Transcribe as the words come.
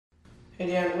Hey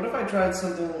Dan, what if I tried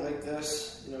something like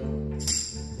this? You know,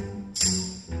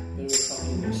 bit of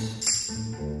funkiness.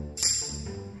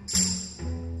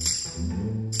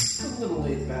 A little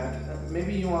laid back.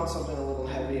 Maybe you want something a little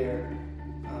heavier.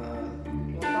 Well,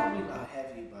 probably not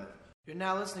heavy, but you're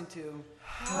now listening to.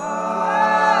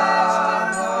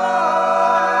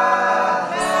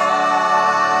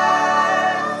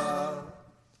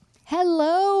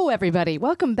 Hello, everybody.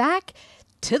 Welcome back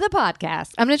to the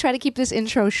podcast. I'm going to try to keep this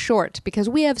intro short because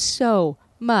we have so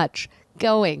much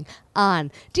going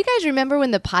on. Do you guys remember when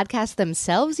the podcasts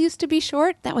themselves used to be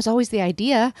short? That was always the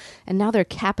idea. And now they're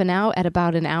capping out at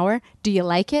about an hour. Do you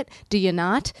like it? Do you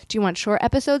not? Do you want short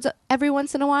episodes every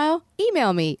once in a while?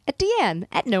 Email me at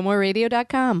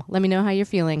deanne@nomoreradio.com. Let me know how you're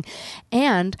feeling.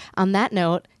 And on that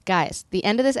note, guys, the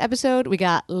end of this episode, we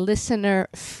got listener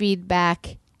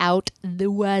feedback out the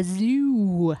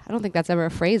wazoo. I don't think that's ever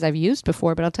a phrase I've used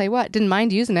before, but I'll tell you what, didn't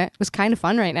mind using it. It was kind of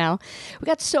fun right now. We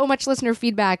got so much listener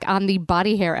feedback on the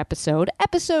body hair episode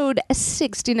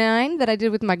 69 that I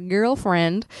did with my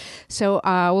girlfriend. So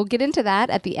we'll get into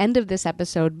that at the end of this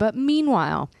episode. But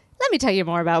meanwhile, let me tell you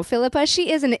more about Philippa.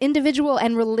 She is an individual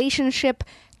and relationship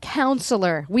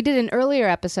counselor. We did an earlier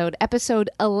episode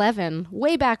 11,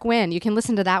 way back when. You can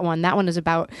listen to that one. That one is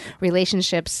about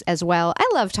relationships as well. I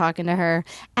love talking to her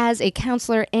as a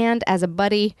counselor and as a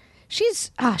buddy. She's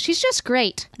just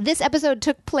great. This episode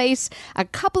took place a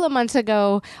couple of months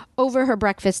ago over her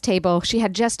breakfast table. She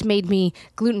had just made me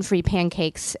gluten-free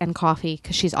pancakes and coffee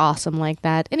because she's awesome like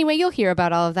that. Anyway, you'll hear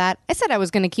about all of that. I said I was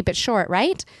going to keep it short,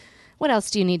 right? What else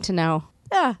do you need to know?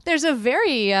 There's a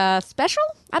very special,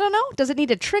 I don't know, does it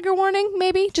need a trigger warning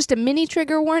maybe? Just a mini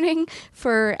trigger warning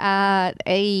for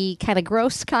a kind of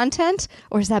gross content?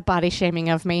 Or is that body shaming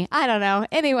of me? I don't know.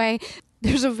 Anyway,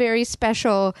 there's a very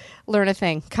special Learn a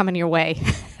Thing coming your way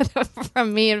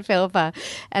from me and Philippa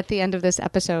at the end of this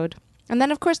episode. And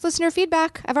then, of course, listener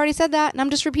feedback. I've already said that, and I'm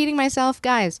just repeating myself.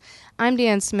 Guys, I'm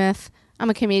Deanne Smith. I'm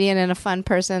a comedian and a fun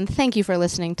person. Thank you for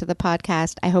listening to the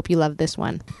podcast. I hope you love this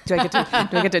one. Do I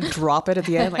get to drop it at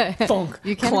the end? Like, funk,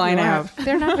 you can climb out.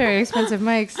 They're not very expensive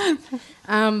mics.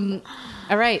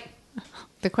 All right.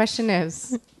 The question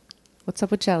is, what's up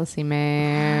with jealousy,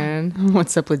 man?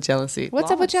 What's up with jealousy?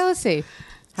 What's up with jealousy?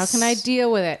 How can I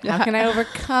deal with it? How can I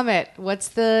overcome it?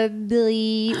 What's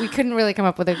we couldn't really come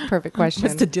up with a perfect question.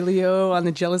 What's the dealio on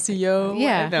the jealousy, yo?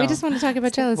 Yeah, we just want to talk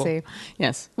about jealousy.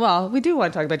 Yes. Well, we do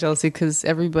want to talk about jealousy because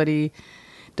everybody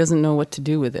doesn't know what to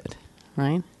do with it,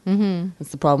 right? Mm-hmm.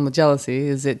 That's the problem with jealousy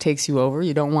is it takes you over.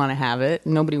 You don't want to have it.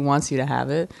 Nobody wants you to have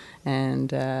it.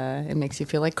 And it makes you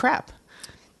feel like crap.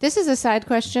 This is a side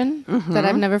question that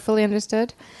I've never fully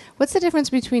understood. What's the difference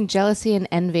between jealousy and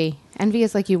envy? Envy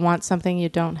is like you want something you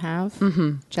don't have.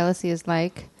 Mm-hmm. Jealousy is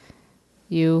like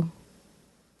you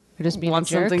are just being want a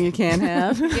jerk. Something you can't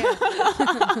have.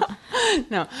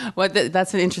 No,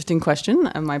 that's an interesting question.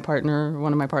 One of my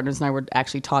partners and I were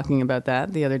actually talking about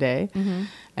that the other day,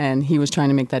 and he was trying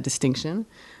to make that distinction.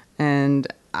 And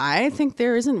I think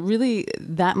there isn't really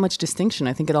that much distinction.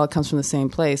 I think it all comes from the same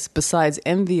place. Besides,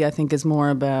 envy, I think, is more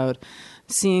about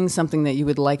seeing something that you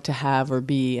would like to have or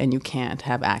be and you can't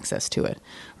have access to it,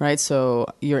 right? So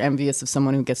you're envious of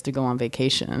someone who gets to go on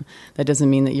vacation. That doesn't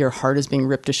mean that your heart is being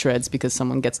ripped to shreds because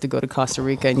someone gets to go to Costa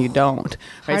Rica and you don't,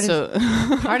 right?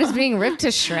 Heart is being ripped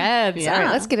to shreds. Yeah. All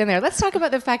right, let's get in there. Let's talk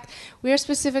about the fact we are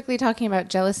specifically talking about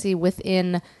jealousy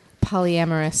within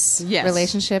polyamorous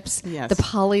relationships. Yes. The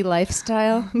poly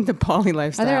lifestyle. The poly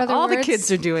lifestyle. Are there other all words? The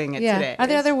kids are doing it today. Are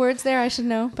there other words there I should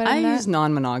know? I use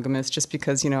non-monogamous just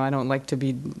because, I don't like to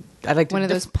be... I like to one of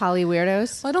those poly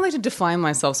weirdos? Well, I don't like to define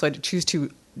myself, so I choose to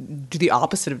do the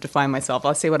opposite of define myself.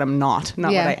 I'll say what I'm not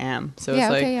what I am. So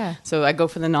So I go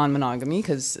for the non-monogamy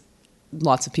because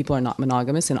lots of people are not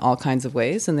monogamous in all kinds of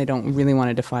ways and they don't really want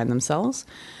to define themselves.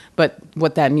 But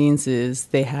what that means is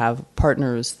they have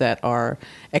partners that are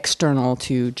external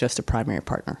to just a primary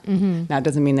partner. Mm-hmm. Now, it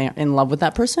doesn't mean they're in love with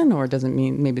that person, or it doesn't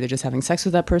mean maybe they're just having sex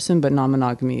with that person, but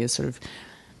non-monogamy is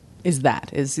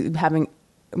is having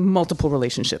multiple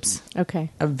relationships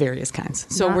of various kinds.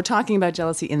 So we're talking about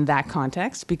jealousy in that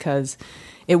context because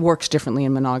it works differently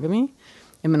in monogamy.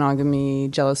 In monogamy,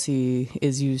 jealousy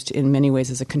is used in many ways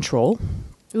as a control.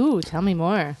 Ooh, tell me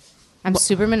more. I'm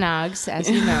super monogs, as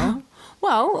you know.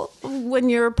 Well, when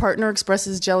your partner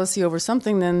expresses jealousy over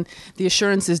something, then the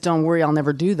assurance is, don't worry, I'll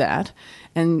never do that.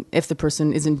 And if the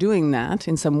person isn't doing that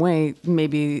in some way,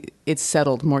 maybe it's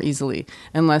settled more easily,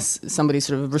 unless somebody's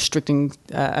sort of restricting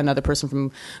another person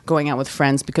from going out with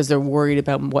friends because they're worried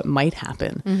about what might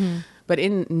happen. Mm-hmm. But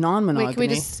in non-monogamy... Wait, can we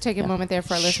just take a moment there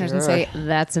for our listeners and say,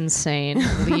 that's insane.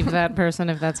 Leave that person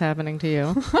if that's happening to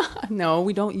you. No,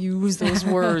 we don't use those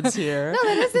words here. No,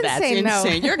 that is insane. That's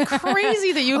insane. You're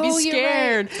crazy that you'd be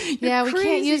scared. Right. Yeah, we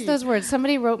can't use those words.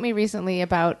 Somebody wrote me recently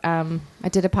about... I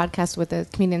did a podcast with a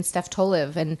comedian, Steph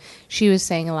Tolev, and she was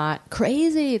saying a lot,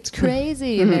 crazy, it's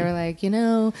crazy. And they were like,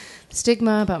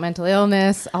 stigma about mental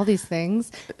illness, all these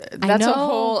things. That's a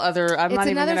whole other... I'm not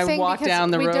even going to walk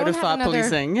down the road of thought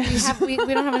policing. We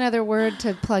don't have another word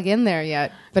to plug in there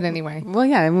yet. But anyway. Well,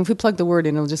 yeah, and if we plug the word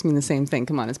in, it'll just mean the same thing.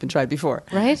 Come on, it's been tried before.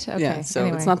 Right? Okay. Yeah, so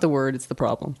It's not the word, it's the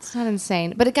problem. It's not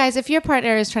insane. But guys, if your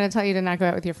partner is trying to tell you to not go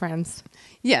out with your friends...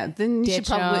 Yeah, then you should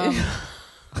probably...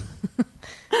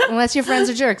 Unless your friends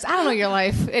are jerks. I don't know your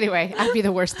life. Anyway, I'd be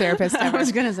the worst therapist ever. I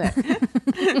was going to say.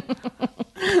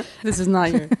 This is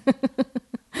not your...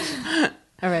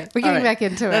 All right. We're getting back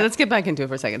into it. Let's get back into it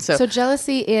for a second. So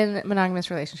jealousy in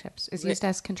monogamous relationships is used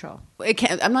as control.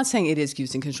 I'm not saying it is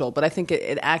used in control, but I think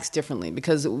it acts differently,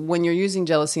 because when you're using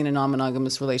jealousy in a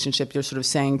non-monogamous relationship, you're sort of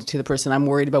saying to the person, I'm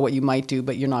worried about what you might do,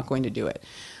 but you're not going to do it.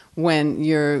 When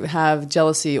you have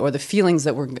jealousy, or the feelings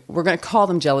that we're going to call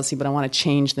them jealousy, but I want to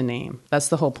change the name. That's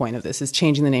the whole point of this, is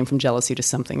changing the name from jealousy to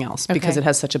something else, because it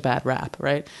has such a bad rap,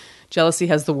 right? Jealousy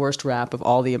has the worst rap of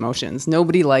all the emotions.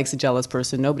 Nobody likes a jealous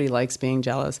person. Nobody likes being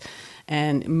jealous.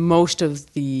 And most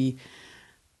of the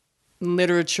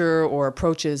literature or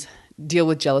approaches deal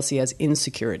with jealousy as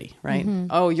insecurity, right? Mm-hmm.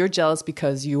 Oh, you're jealous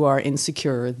because you are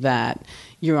insecure that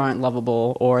you aren't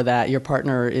lovable, or that your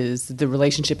the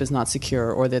relationship is not secure,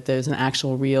 or that there's an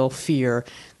actual real fear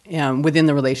within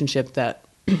the relationship that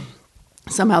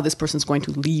somehow this person's going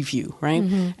to leave you, right?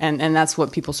 Mm-hmm. And that's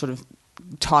what people sort of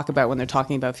talk about when they're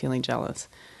talking about feeling jealous.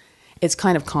 It's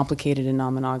kind of complicated in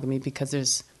non-monogamy, because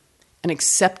there's an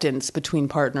acceptance between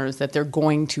partners that they're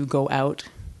going to go out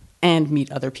and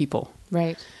meet other people.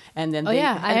 Right. And then I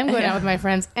am going out with my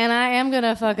friends, and I am going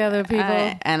to fuck other people.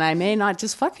 And I may not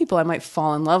just fuck people, I might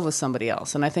fall in love with somebody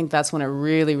else. And I think that's when it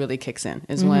really, really kicks in,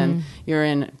 is when you're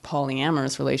in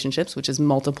polyamorous relationships, which is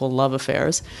multiple love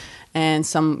affairs, and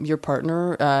your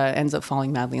partner ends up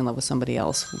falling madly in love with somebody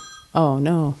else. Oh,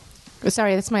 no.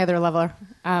 Sorry, that's my other lover.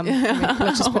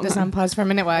 Let's just put this on pause for a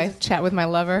minute while I chat with my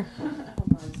lover.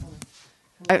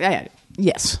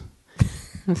 Yes.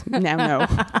 Now, no.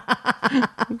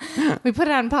 We put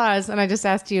it on pause, and I just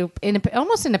asked you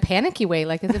almost in a panicky way,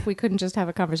 like as if we couldn't just have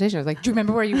a conversation. I was like, do you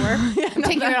remember where you were? I'm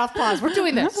taking it off pause. We're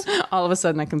doing this. All of a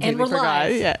sudden, I completely forgot.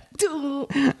 Live. Yeah.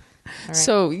 Right.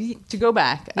 So, to go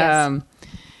back, yes.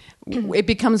 It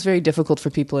becomes very difficult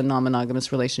for people in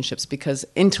non-monogamous relationships, because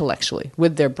intellectually,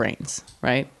 with their brains,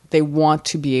 right, they want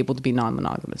to be able to be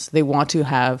non-monogamous. They want to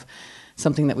have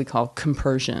something that we call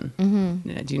compersion.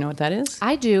 Mm-hmm. Do you know what that is?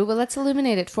 I do. Well, let's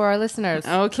illuminate it for our listeners.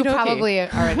 Okay. Probably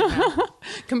already know.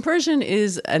 Compersion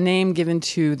is a name given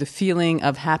to the feeling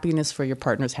of happiness for your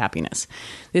partner's happiness.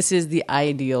 This is the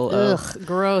ideal of... Ugh,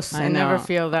 gross. I never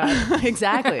feel that.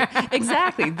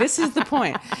 Exactly. This is the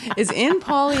point. Is in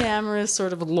polyamorous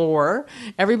sort of lore,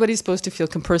 everybody's supposed to feel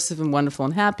compersive and wonderful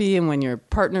and happy, and when your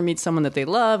partner meets someone that they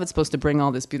love, it's supposed to bring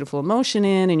all this beautiful emotion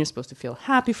in, and you're supposed to feel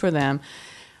happy for them.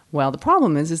 Well, the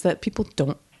problem is that people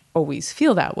don't always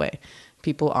feel that way.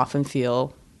 People often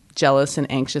feel jealous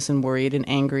and anxious and worried and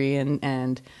angry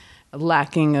and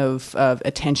lacking of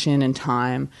attention and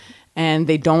time, and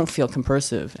they don't feel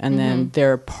compersive. And then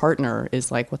their partner is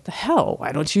like, what the hell?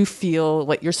 Why don't you feel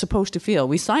what you're supposed to feel?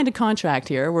 We signed a contract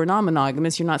here. We're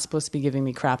non-monogamous. You're not supposed to be giving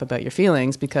me crap about your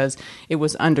feelings, because it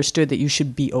was understood that you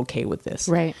should be okay with this.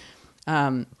 Right.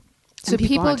 So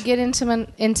people get into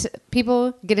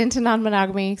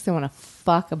non-monogamy because they want to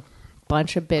fuck a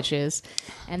bunch of bitches,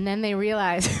 and then they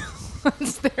realize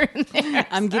once they're in there.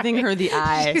 I'm giving her the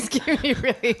eye. She's giving me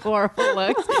really horrible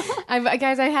looks.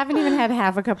 Guys, I haven't even had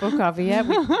half a cup of coffee yet.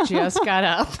 We just got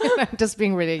up. I'm just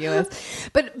being ridiculous.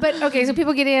 But okay, so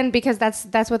people get in because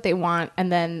that's what they want,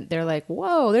 and then they're like,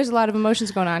 whoa, there's a lot of emotions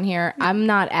going on here. I'm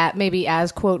not maybe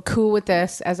as, quote, cool with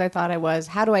this as I thought I was.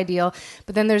 How do I deal?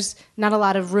 But then there's not a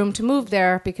lot of room to move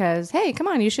there, because, hey, come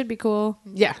on, you should be cool.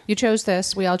 Yeah. You chose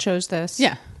this. We all chose this.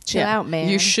 Yeah. Chill out, man.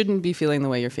 You shouldn't be feeling the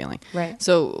way you're feeling. Right.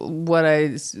 So what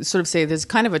I sort of say, there's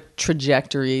kind of a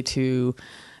trajectory to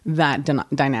that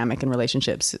dynamic in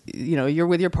relationships. You know, you're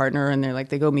with your partner, and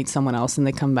they go meet someone else, and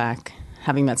they come back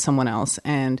having met someone else,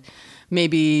 and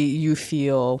maybe you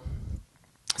feel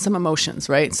some emotions,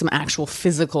 right? Some actual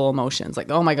physical emotions,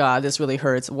 like, oh my God, this really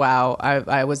hurts. Wow,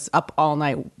 I was up all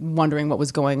night wondering what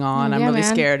was going on. I'm really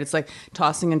scared. It's like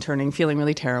tossing and turning, feeling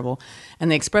really terrible.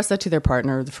 And they express that to their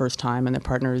partner the first time, and their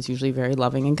partner is usually very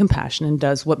loving and compassionate and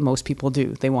does what most people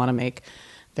do. They want to make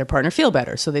their partner feel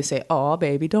better. So they say, oh,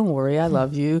 baby, don't worry. I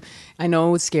love you. I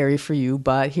know it's scary for you,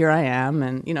 but here I am.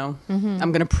 And,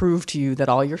 I'm going to prove to you that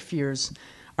all your fears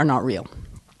are not real,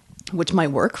 which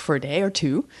might work for a day or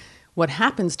two. What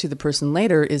happens to the person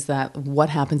later is that what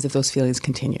happens if those feelings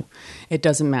continue? It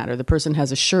doesn't matter. The person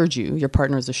has assured you, your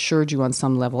partner has assured you on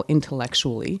some level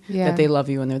intellectually that they love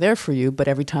you and they're there for you. But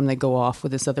every time they go off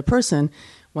with this other person,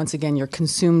 once again, you're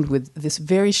consumed with this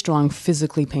very strong,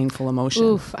 physically painful emotion.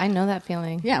 Oof, I know that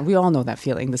feeling. Yeah, we all know that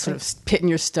feeling. The sort of pit in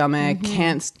your stomach,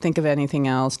 can't think of anything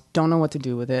else, don't know what to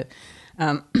do with it.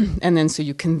 And then so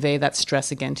you convey that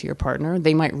stress again to your partner.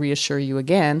 They might reassure you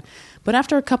again. But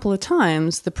after a couple of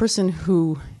times, the person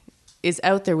who is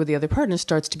out there with the other partner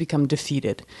starts to become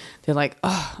defeated. They're like,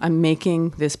 oh, I'm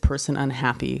making this person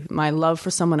unhappy. My love for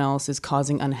someone else is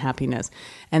causing unhappiness.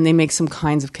 And they make some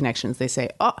kinds of connections. They say,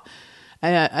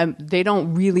 they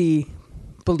don't really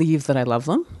believe that I love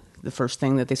them. The first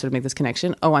thing that they sort of make this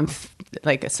connection. Oh, I'm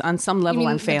on some level,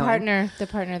 I'm failing. The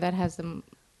partner that has the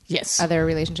yes other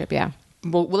relationship, yeah.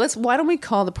 Well, why don't we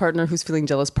call the partner who's feeling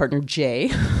jealous partner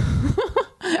J?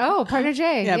 Oh, partner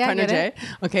J. Yeah, partner J.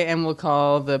 Okay, and we'll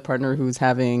call the partner who's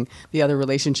having the other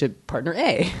relationship partner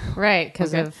A. Right,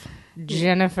 because of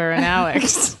Jennifer and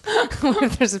Alex.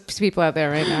 There's people out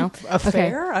there right now.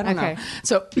 Affair? I don't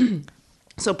know.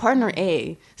 So partner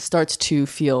A starts to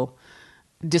feel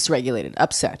dysregulated,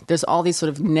 upset. There's all these sort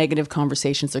of negative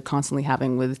conversations they're constantly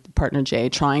having with partner J,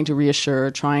 trying to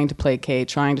reassure, trying to placate,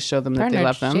 trying to show them that they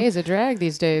love them. Partner J is a drag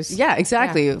these days. Yeah,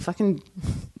 exactly. Yeah. Fucking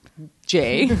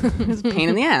J is a pain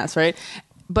in the ass, right?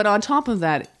 But on top of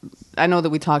that, I know that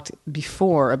we talked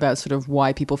before about sort of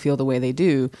why people feel the way they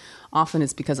do. Often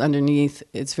it's because underneath,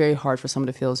 it's very hard for someone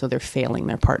to feel as though they're failing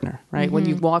their partner, right? Mm-hmm. When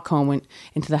you walk home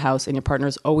into the house and your partner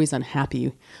is always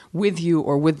unhappy with you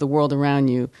or with the world around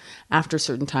you, after a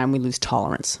certain time, we lose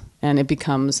tolerance. And it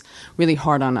becomes really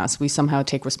hard on us. We somehow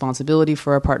take responsibility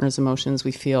for our partner's emotions.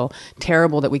 We feel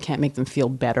terrible that we can't make them feel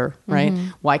better, right? Mm-hmm.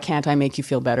 Why can't I make you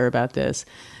feel better about this?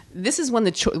 This is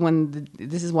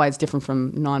this is why it's different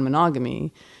from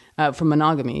non-monogamy. From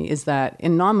monogamy, is that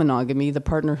in non-monogamy, the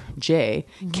partner J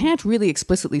can't really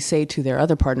explicitly say to their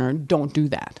other partner, don't do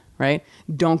that, right?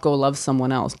 Don't go love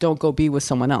someone else. Don't go be with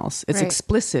someone else. It's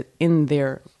explicit in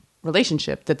their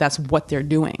relationship that that's what they're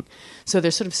doing. So they're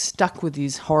sort of stuck with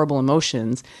these horrible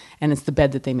emotions, and it's the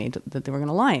bed that they made that they were going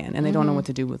to lie in, and they don't know what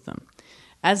to do with them.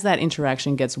 As that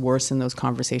interaction gets worse and those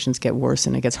conversations get worse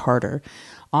and it gets harder,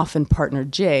 often partner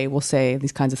J will say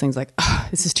these kinds of things like,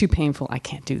 this is too painful. I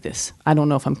can't do this. I don't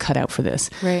know if I'm cut out for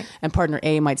this. Right. And partner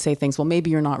A might say things, well,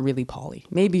 maybe you're not really poly.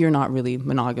 Maybe you're not really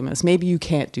monogamous. Maybe you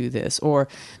can't do this. Or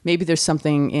maybe there's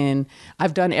something in,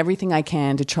 I've done everything I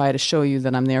can to try to show you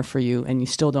that I'm there for you and you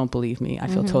still don't believe me. I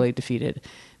feel totally defeated.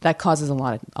 That causes a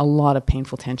lot of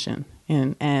painful tension.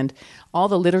 And all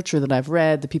the literature that I've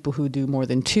read, the people who do more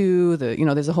than two,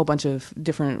 there's a whole bunch of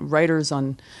different writers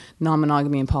on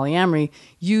non-monogamy and polyamory,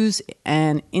 use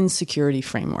an insecurity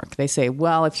framework. They say,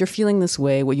 well, if you're feeling this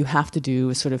way, what you have to do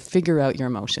is sort of figure out your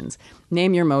emotions.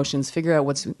 Name your emotions, figure out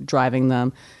what's driving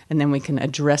them, and then we can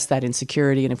address that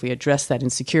insecurity. And if we address that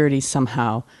insecurity,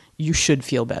 somehow you should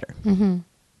feel better. Mm-hmm.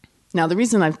 Now, the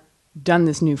reason I've done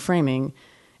this new framing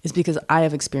is because I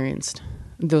have experienced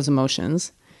those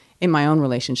emotions in my own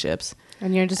relationships.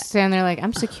 And you're just standing there like,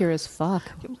 I'm secure as fuck.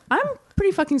 I'm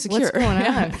pretty fucking secure. What's going on?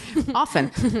 Yeah.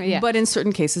 Often. Yeah. But in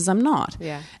certain cases, I'm not.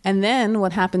 Yeah. And then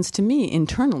what happens to me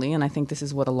internally, and I think this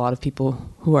is what a lot of people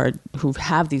who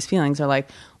have these feelings are like,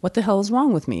 what the hell is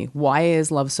wrong with me? Why is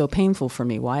love so painful for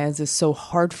me? Why is this so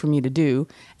hard for me to do?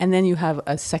 And then you have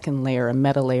a second layer, a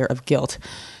meta layer of guilt.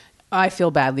 I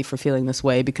feel badly for feeling this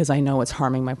way because I know it's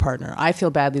harming my partner. I feel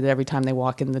badly that every time they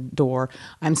walk in the door,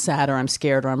 I'm sad or I'm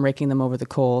scared or I'm raking them over the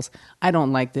coals. I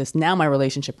don't like this. Now my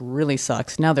relationship really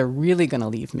sucks. Now they're really going to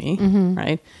leave me,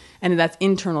 right? And that's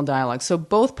internal dialogue. So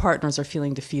both partners are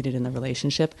feeling defeated in the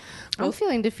relationship. I'm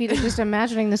feeling defeated just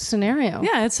imagining this scenario.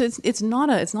 Yeah, it's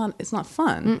not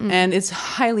fun. And it's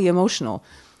highly emotional.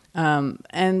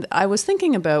 And I was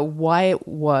thinking about why it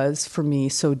was for me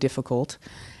so difficult.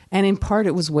 And in part,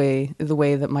 it was the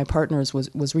way that my partners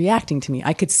was reacting to me.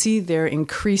 I could see their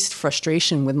increased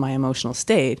frustration with my emotional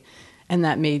state, and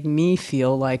that made me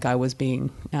feel like I was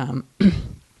being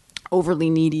overly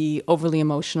needy, overly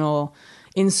emotional,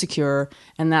 insecure,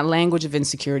 and that language of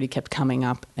insecurity kept coming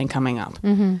up and coming up.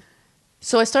 Mm-hmm.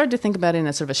 So I started to think about it in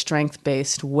a sort of a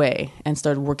strength-based way and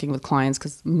started working with clients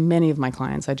because many of my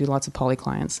clients, I do lots of poly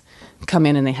clients, come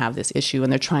in and they have this issue and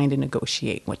they're trying to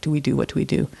negotiate. What do we do? What do we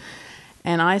do?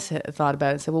 And I thought about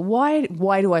it and said, well,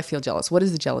 why do I feel jealous? What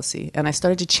is the jealousy? And I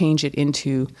started to change it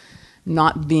into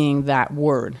not being that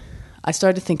word. I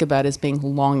started to think about it as being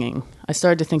longing. I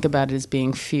started to think about it as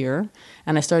being fear.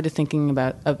 And I started thinking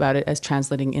about it as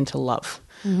translating into love.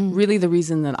 Mm-hmm. Really, the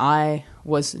reason that I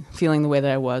was feeling the way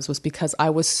that I was because I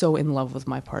was so in love with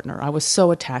my partner. I was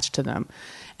so attached to them.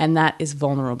 And that is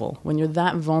vulnerable. When you're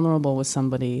that vulnerable with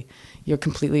somebody, you're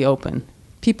completely open.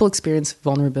 People experience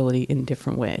vulnerability in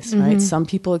different ways, right? Some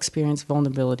people experience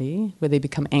vulnerability where they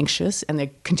become anxious and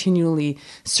they're continually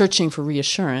searching for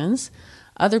reassurance.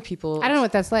 Other people... I don't know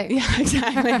what that's like. Yeah,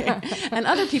 exactly. And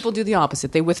other people do the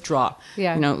opposite. They withdraw.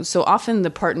 Yeah. So often the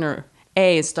partner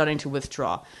A is starting to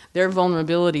withdraw. Their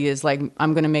vulnerability is like,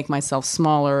 I'm going to make myself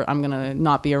smaller. I'm going to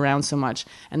not be around so much.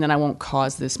 And then I won't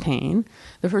cause this pain.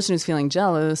 The person who's feeling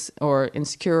jealous or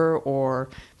insecure or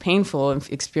painful and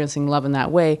experiencing love in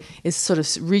that way is sort of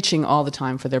reaching all the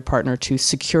time for their partner to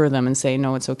secure them and say,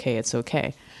 no, it's okay, it's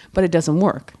okay. But it doesn't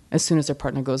work. As soon as their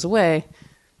partner goes away,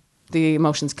 the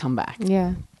emotions come back.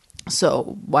 Yeah.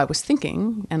 So I was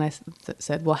thinking, and I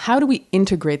said, well, how do we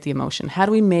integrate the emotion? How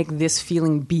do we make this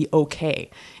feeling be okay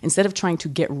instead of trying to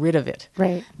get rid of it?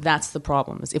 Right. That's the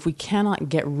problem. Is if we cannot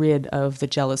get rid of the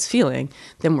jealous feeling,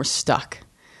 then we're stuck.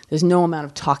 There's no amount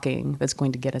of talking that's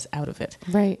going to get us out of it.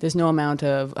 Right. There's no amount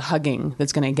of hugging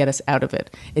that's going to get us out of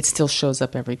it. It still shows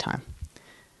up every time.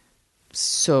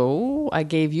 So I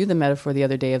gave you the metaphor the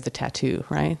other day of the tattoo,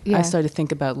 right? Yeah. I started to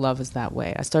think about love as that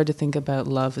way. I started to think about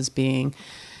love as being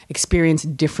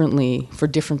experienced differently for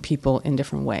different people in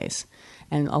different ways.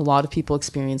 And a lot of people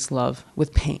experience love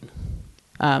with pain.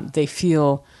 They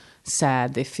feel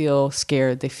sad, they feel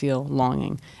scared, they feel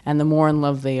longing. And the more in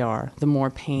love they are, the more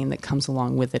pain that comes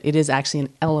along with it. It is actually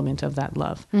an element of that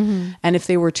love. Mm-hmm. And if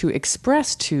they were to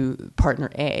express to partner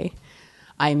A,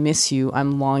 I miss you,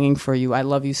 I'm longing for you, I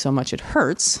love you so much it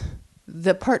hurts,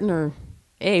 the partner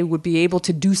A would be able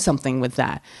to do something with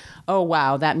that. Oh,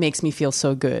 wow, that makes me feel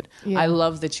so good. Yeah. I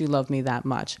love that you love me that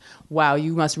much. Wow,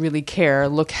 you must really care.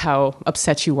 Look how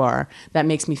upset you are. That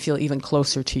makes me feel even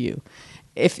closer to you.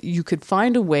 If you could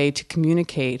find a way to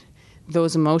communicate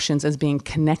those emotions as being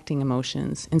connecting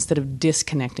emotions instead of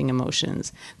disconnecting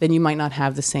emotions, then you might not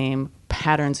have the same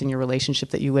patterns in your relationship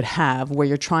that you would have where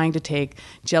you're trying to take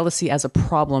jealousy as a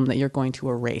problem that you're going to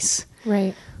erase.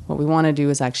 Right. What we want to do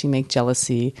is actually make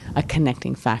jealousy a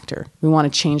connecting factor. We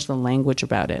want to change the language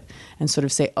about it and sort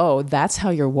of say, oh, that's how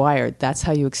you're wired. That's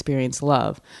how you experience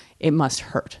love. It must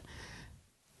hurt.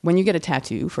 When you get a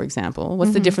tattoo, for example,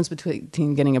 what's the difference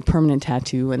between getting a permanent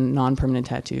tattoo and non-permanent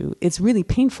tattoo? It's really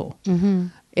painful. Mm-hmm.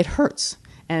 It hurts.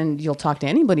 And you'll talk to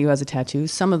anybody who has a tattoo.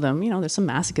 Some of them, there's some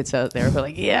masochists out there who are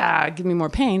like, yeah, give me more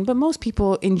pain. But most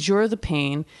people endure the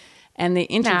pain and they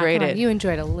integrate it. You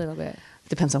enjoy it a little bit.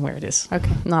 Depends on where it is.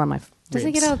 Okay. Not on my Does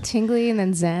it get all tingly and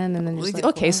then zen and then just like,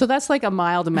 okay, so that's like a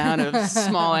mild amount of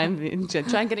small and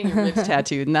try getting your ribs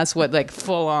tattooed, and that's what like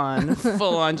full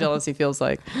on jealousy feels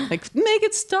like. Like, make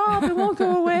it stop, it won't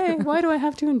go away. Why do I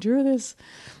have to endure this?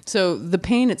 So the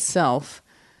pain itself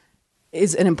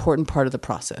is an important part of the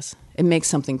process. It makes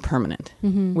something permanent.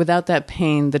 Mm-hmm. Without that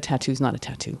pain, the tattoo's not a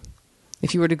tattoo.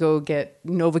 If you were to go get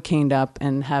Novocained up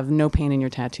and have no pain in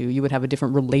your tattoo, you would have a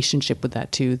different relationship with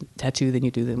that tattoo than you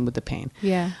do with the pain.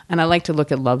 Yeah. And I like to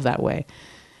look at love that way.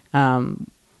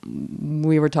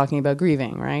 We were talking about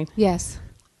grieving, right? Yes.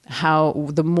 How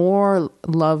the more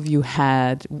love you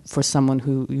had for someone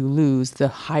who you lose, the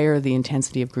higher the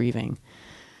intensity of grieving.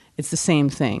 It's the same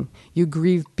thing. You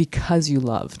grieve because you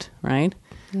loved, right?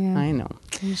 Yeah. I know.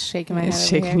 I'm just shaking my head.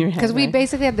 Shaking your head. Because we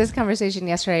basically had this conversation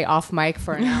yesterday off mic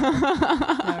for an hour.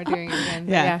 Now we're doing it again.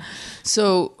 Yeah.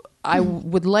 So I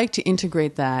would like to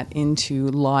integrate that into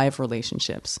live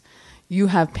relationships. You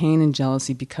have pain and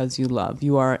jealousy because you love.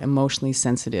 You are emotionally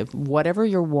sensitive. Whatever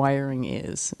your wiring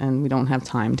is, and we don't have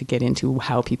time to get into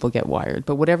how people get wired,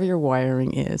 but whatever your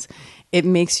wiring is, it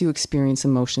makes you experience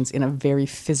emotions in a very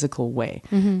physical way.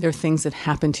 Mm-hmm. There are things that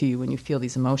happen to you when you feel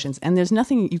these emotions, and there's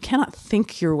nothing, you cannot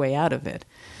think your way out of it.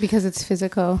 Because it's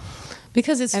physical.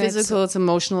 Because it's physical, it's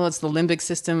emotional, it's the limbic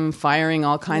system firing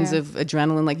all kinds of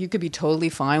adrenaline. Like, you could be totally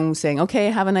fine saying, okay,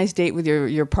 have a nice date with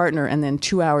your partner, and then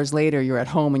 2 hours later you're at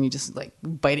home and you just like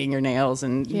biting your nails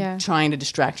and trying to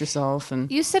distract yourself.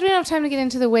 And you said we don't have time to get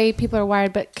into the way people are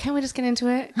wired, but can we just get into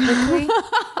it quickly?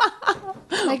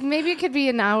 Like, maybe it could be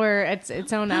an hour,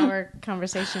 its own hour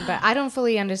conversation, but I don't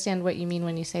fully understand what you mean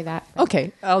when you say that.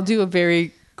 Okay, I'll do a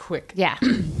very quick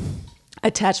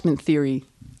attachment theory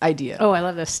idea. Oh, I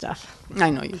love this stuff. I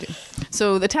know you do.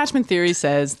 So the attachment theory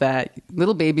says that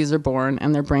little babies are born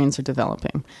and their brains are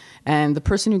developing. And the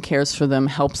person who cares for them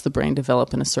helps the brain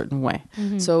develop in a certain way.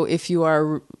 Mm-hmm. So if you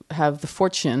are have the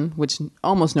fortune, which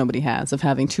almost nobody has, of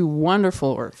having 2 wonderful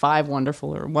or 5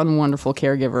 wonderful or 1 wonderful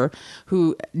caregiver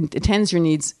who attends your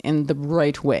needs in the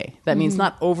right way. That means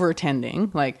not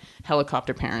over-attending, like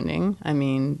helicopter parenting. I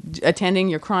mean, attending,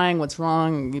 you're crying, what's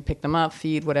wrong, you pick them up,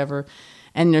 feed, whatever.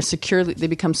 And they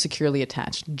become securely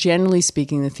attached. Generally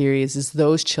speaking, the theory is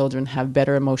those children have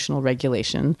better emotional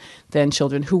regulation than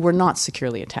children who were not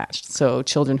securely attached. So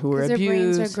children who were abused. Their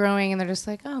brains are growing and they're just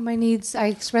like, oh, my needs, I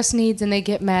express needs and they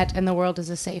get met and the world is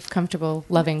a safe, comfortable,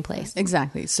 loving place.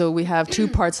 Exactly. So we have 2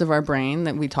 parts of our brain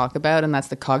that we talk about, and that's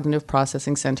the cognitive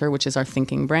processing center, which is our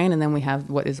thinking brain. And then we have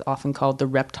what is often called the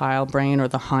reptile brain or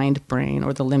the hind brain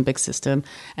or the limbic system.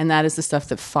 And that is the stuff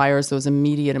that fires those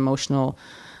immediate emotional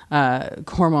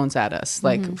hormones at us,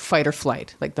 like fight or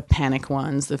flight, like the panic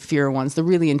ones, the fear ones, the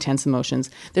really intense emotions.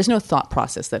 There's no thought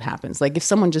process that happens. Like if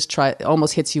someone just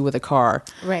almost hits you with a car,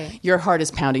 right, your heart is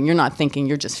pounding. You're not thinking,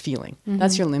 you're just feeling.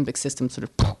 That's your limbic system sort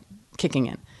of kicking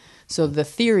in. So the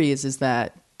theory is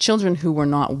that children who were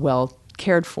not well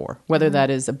cared for, whether that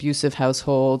is abusive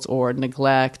households or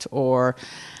neglect or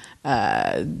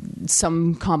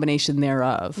some combination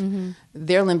thereof,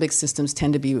 their limbic systems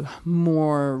tend to be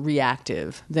more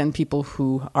reactive than people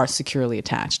who are securely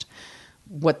attached.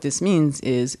 What this means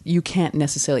is you can't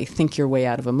necessarily think your way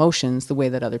out of emotions the way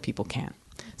that other people can.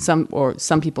 Some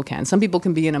people can. Some people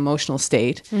can be in an emotional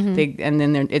state, and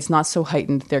then it's not so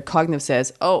heightened. Their cognitive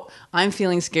says, "Oh, I'm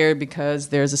feeling scared because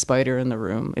there's a spider in the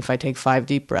room. If I take 5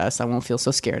 deep breaths, I won't feel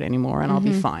so scared anymore, and I'll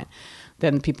be fine."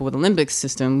 Then people with a limbic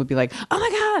system would be like, "Oh my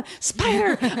God,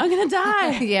 spider! I'm gonna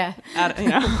die!" Yeah,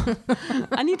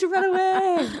 I need to run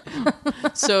away.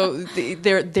 So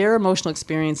their emotional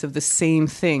experience of the same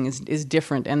thing is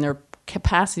different, and their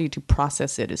capacity to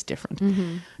process it is different.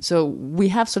 So we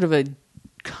have sort of a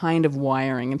kind of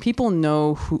wiring, and people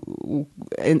know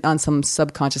on some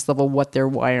subconscious level what their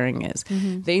wiring is.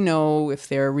 They know if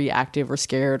they're reactive or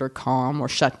scared or calm or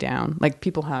shut down. Like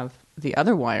people have the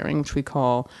other wiring, which we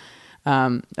call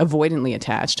avoidantly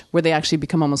attached, where they actually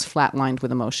become almost flatlined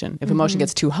with emotion. If emotion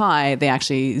gets too high, they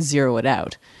actually zero it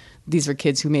out. These are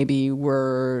kids who maybe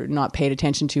were not paid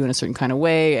attention to in a certain kind of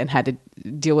way and had to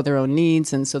deal with their own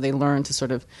needs, and so they learn to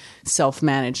sort of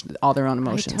self-manage all their own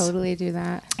emotions. I totally do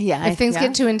that. Yeah. If things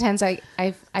get too intense,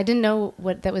 I didn't know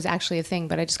what that was actually a thing,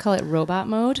 but I just call it robot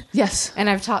mode. Yes. And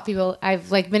I've taught people, I've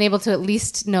been able to at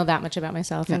least know that much about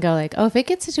myself and go like, oh, if it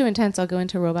gets too intense, I'll go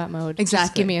into robot mode. Exactly.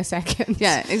 Just give me a second.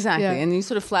 Yeah, exactly. Yeah. And you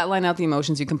sort of flatline out the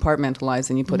emotions, you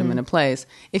compartmentalize, and you put them in a place.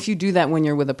 If you do that when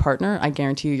you're with a partner, I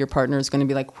guarantee you your partner is going to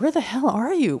be like, where the hell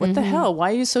are you? What the hell?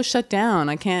 Why are you so shut down?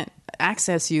 I can't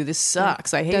access you. This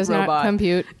sucks. I hate Does robot. Not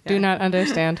compute. Yeah. Do not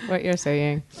understand what you're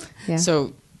saying. Yeah.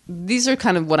 So these are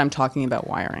kind of what I'm talking about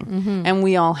wiring. And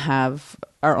we all have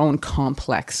our own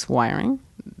complex wiring.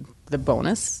 The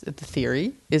bonus, the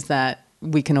theory, is that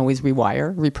we can always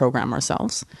reprogram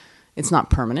ourselves. It's not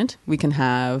permanent. We can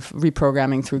have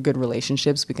reprogramming through good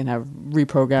relationships. We can have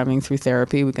reprogramming through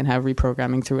therapy. We can have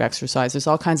reprogramming through exercise. There's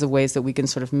all kinds of ways that we can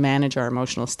sort of manage our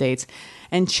emotional states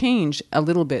and change a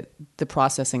little bit the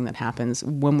processing that happens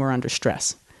when we're under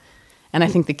stress. And I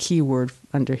think the key word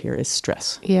under here is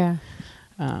stress. Yeah.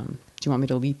 Do you want me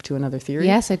to leap to another theory?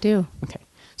 Yes, I do. Okay.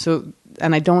 So,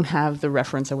 and I don't have the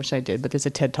reference, I wish I did, but there's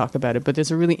a TED Talk about it. But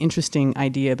there's a really interesting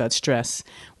idea about stress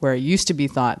where it used to be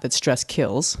thought that stress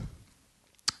kills.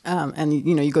 And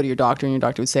you go to your doctor and your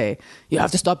doctor would say, you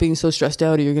have to stop being so stressed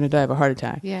out or you're going to die of a heart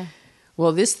attack. Yeah.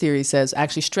 Well, this theory says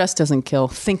actually stress doesn't kill.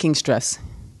 Thinking stress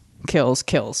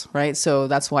kills, right? So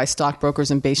that's why stockbrokers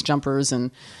and base jumpers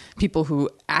and people who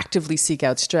actively seek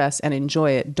out stress and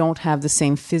enjoy it don't have the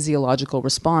same physiological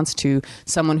response to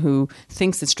someone who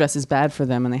thinks that stress is bad for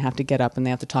them and they have to get up and they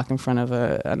have to talk in front of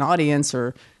an audience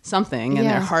or something and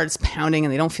their heart's pounding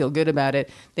and they don't feel good about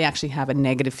it. They actually have a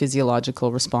negative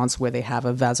physiological response where they have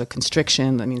a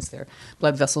vasoconstriction. That means their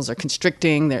blood vessels are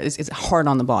constricting. It's hard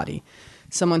on the body.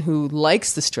 Someone who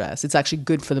likes the stress, it's actually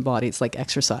good for the body. It's like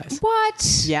exercise.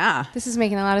 What? Yeah. This is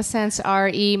making a lot of sense.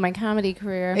 R.E., my comedy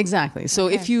career. Exactly. So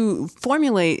if you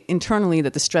formulate internally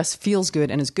that the stress feels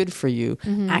good and is good for you,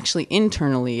 actually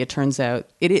internally it turns out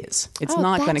it is. It's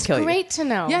not going to kill you. That's great to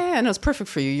know. Yeah, no, it's perfect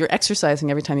for you. You're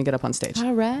exercising every time you get up on stage.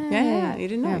 All right. Yeah. You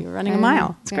didn't know. You're running a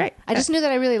mile. It's great. I just knew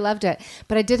that I really loved it.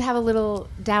 But I did have a little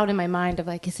doubt in my mind of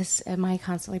like, am I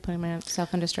constantly putting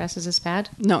myself under stress? Is this bad?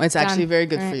 No, it's actually very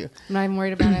good for you. I'm not even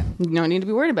worried about it. No need to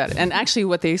be worried about it. And actually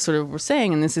what they sort of were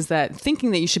saying, and this is that thinking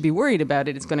that you should be worried about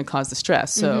it is going to cause the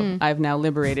stress. So I've now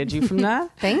liberated you from that.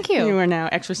 Thank you. You are now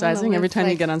exercising every time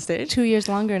you get on stage. 2 years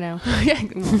longer now. Yeah,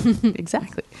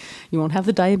 exactly. You won't have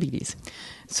the diabetes.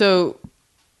 So,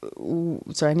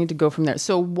 sorry, I need to go from there.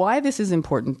 So why this is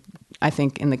important, I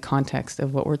think in the context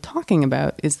of what we're talking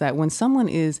about is that when someone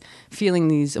is feeling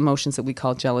these emotions that we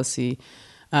call jealousy,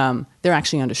 they're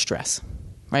actually under stress,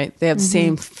 right? They have the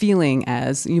same feeling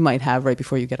as you might have right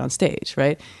before you get on stage,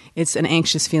 right? It's an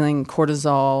anxious feeling,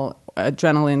 cortisol,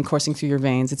 adrenaline coursing through your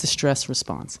veins. It's a stress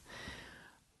response.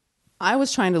 I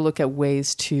was trying to look at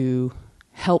ways to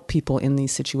help people in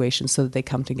these situations so that they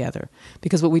come together.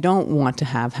 Because what we don't want to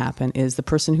have happen is the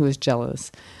person who is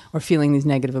jealous or feeling these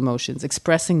negative emotions,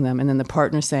 expressing them, and then the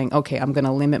partner saying, okay, I'm going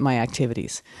to limit my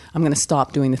activities. I'm going to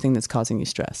stop doing the thing that's causing you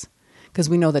stress. Because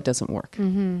we know that doesn't work.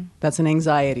 That's an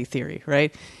anxiety theory,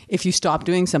 right? If you stop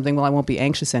doing something, well, I won't be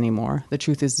anxious anymore. The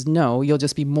truth is no, you'll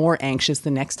just be more anxious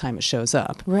the next time it shows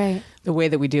up. Right. The way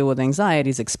that we deal with anxiety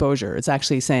is exposure. It's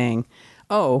actually saying,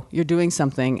 oh, you're doing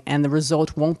something and the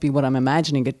result won't be what I'm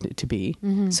imagining it to be.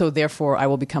 So therefore I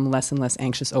will become less and less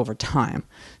anxious over time.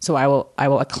 So I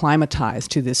will acclimatize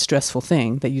to this stressful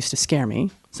thing that used to scare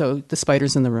me. So the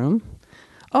spider's in the room.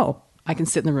 Oh, I can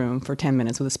sit in the room for 10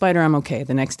 minutes with a spider. I'm okay.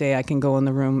 The next day I can go in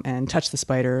the room and touch the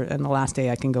spider. And the last day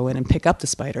I can go in and pick up the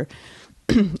spider.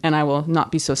 And I will not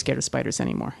be so scared of spiders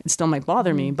anymore. It still might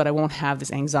bother me, but I won't have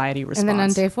this anxiety response. And then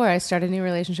on day 4, I start a new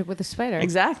relationship with the spider.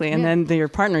 Exactly. And then your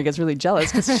partner gets really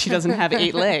jealous because she doesn't have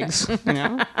 8 legs, you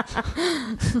know?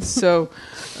 So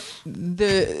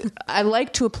I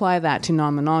like to apply that to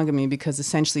non-monogamy because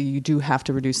essentially you do have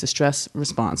to reduce the stress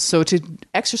response. So to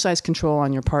exercise control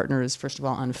on your partner is, first of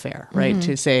all, unfair, right?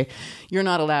 To say, you're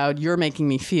not allowed, you're making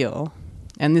me feel.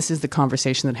 And this is the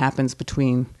conversation that happens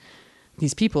between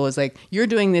these people is like, you're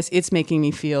doing this, it's making me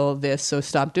feel this, so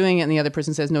stop doing it. And the other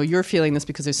person says, no, you're feeling this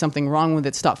because there's something wrong with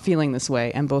it, stop feeling this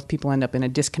way. And both people end up in a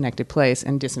disconnected place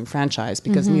and disenfranchised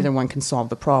because neither one can solve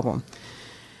the problem.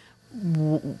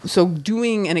 So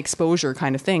doing an exposure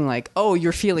kind of thing, like, oh,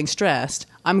 you're feeling stressed,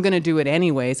 I'm going to do it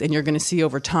anyways, and you're going to see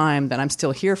over time that I'm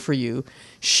still here for you,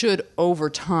 should over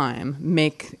time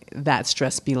make that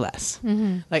stress be less.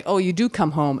 Like, oh, you do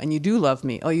come home and you do love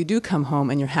me. Oh, you do come home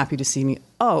and you're happy to see me.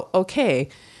 Oh, okay.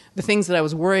 The things that I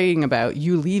was worrying about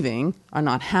you leaving are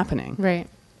not happening. Right.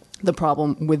 The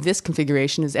problem with this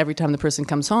configuration is every time the person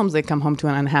comes home, they come home to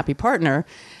an unhappy partner,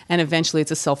 and eventually it's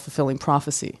a self-fulfilling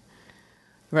prophecy.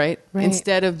 Right?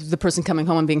 Instead of the person coming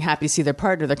home and being happy to see their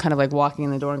partner, they're kind of like walking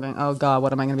in the door and going, oh God,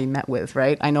 what am I going to be met with?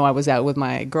 Right? I know I was out with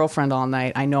my girlfriend all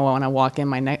night. I know when I walk in,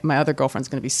 my other girlfriend's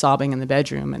going to be sobbing in the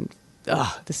bedroom, and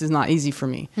this is not easy for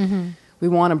me. We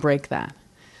want to break that.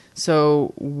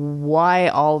 So why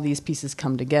all these pieces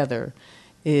come together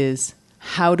is,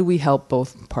 how do we help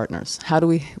both partners?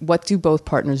 What do both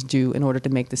partners do in order to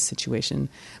make this situation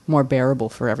more bearable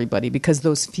for everybody? Because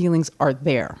those feelings are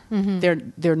there.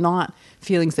 They're not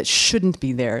feelings that shouldn't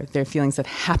be there. They're feelings that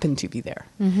happen to be there.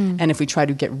 And if we try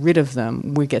to get rid of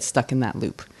them, we get stuck in that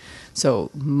loop.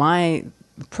 So my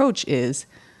approach is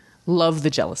love the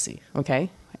jealousy,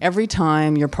 okay? Every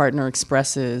time your partner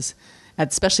expresses,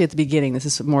 especially at the beginning, this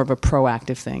is more of a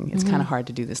proactive thing. It's kind of hard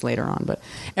to do this later on, but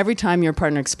every time your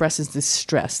partner expresses this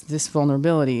stress, this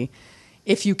vulnerability,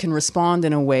 if you can respond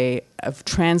in a way of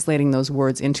translating those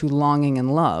words into longing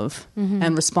and love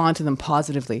and respond to them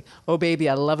positively. Oh, baby,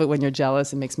 I love it when you're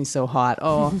jealous. It makes me so hot.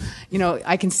 Oh,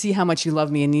 I can see how much you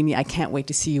love me and need me. I can't wait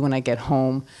to see you when I get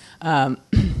home.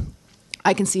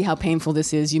 I can see how painful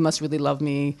this is. You must really love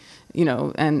me,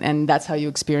 and that's how you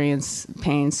experience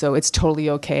pain. So it's totally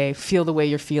okay. Feel the way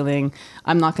you're feeling.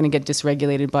 I'm not going to get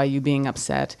dysregulated by you being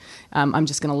upset. I'm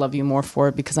just going to love you more for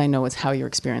it because I know it's how you're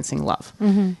experiencing love.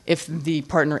 If the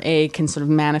partner A can sort of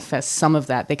manifest some of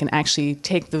that, they can actually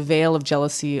take the veil of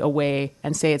jealousy away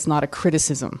and say it's not a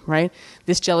criticism, right?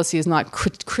 This jealousy is not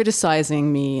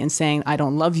criticizing me and saying I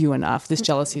don't love you enough. This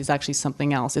jealousy is actually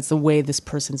something else. It's the way this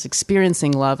person's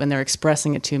experiencing love and they're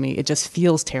expressing it to me. It just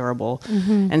feels terrible.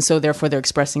 And so therefore they're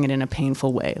expressing it in a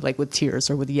painful way, like with tears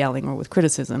or with yelling or with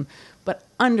criticism. But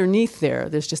underneath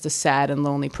there's just a sad and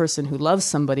lonely person who loves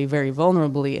somebody very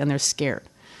vulnerably, and they're scared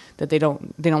that they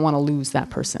don't want to lose that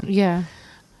person. Yeah.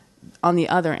 On the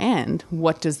other end,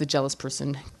 what does the jealous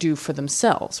person do for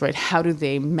themselves, right? How do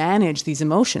they manage these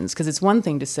emotions? Because it's one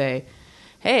thing to say,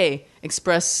 hey,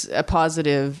 express a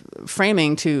positive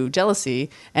framing to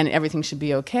jealousy and everything should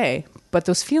be okay. But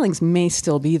those feelings may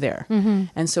still be there.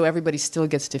 And so everybody still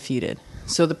gets defeated.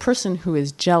 So the person who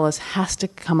is jealous has to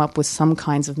come up with some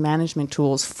kinds of management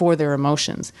tools for their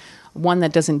emotions, one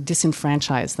that doesn't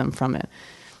disenfranchise them from it.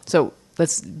 So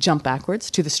let's jump backwards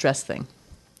to the stress thing.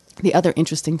 The other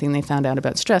interesting thing they found out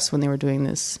about stress when they were doing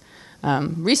this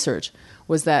research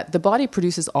was that the body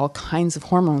produces all kinds of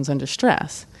hormones under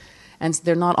stress, and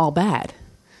they're not all bad.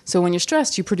 So when you're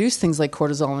stressed, you produce things like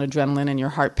cortisol and adrenaline, and your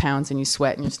heart pounds and you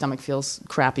sweat and your stomach feels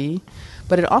crappy,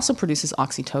 but it also produces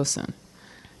oxytocin.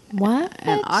 What?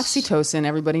 And oxytocin,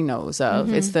 everybody knows of.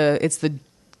 Mm-hmm. It's the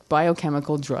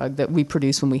biochemical drug that we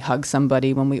produce when we hug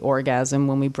somebody, when we orgasm,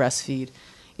 when we breastfeed.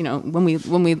 You know, when we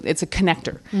it's a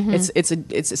connector.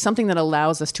 Mm-hmm. It's something that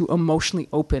allows us to emotionally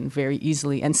open very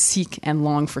easily and seek and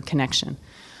long for connection.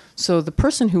 So the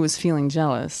person who is feeling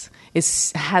jealous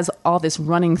has all this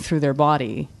running through their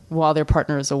body while their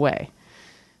partner is away.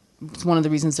 It's one of the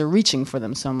reasons they're reaching for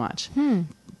them so much.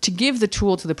 To give the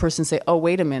tool to the person, say, oh,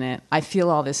 wait a minute, I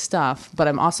feel all this stuff, but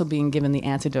I'm also being given the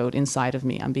antidote inside of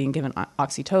me. I'm being given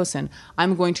oxytocin.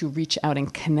 I'm going to reach out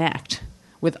and connect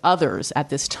with others at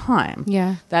this time.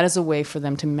 Yeah. That is a way for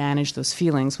them to manage those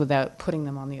feelings without putting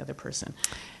them on the other person.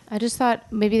 I just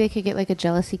thought maybe they could get like a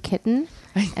jealousy kitten,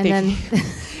 and then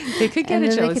they could get and a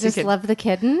then jealousy they could just kitten. love the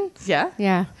kitten. Yeah,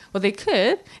 yeah. Well, they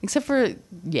could, except for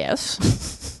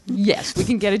yes, yes, we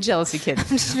can get a jealousy kitten.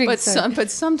 But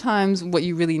sometimes what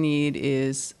you really need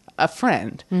is a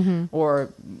friend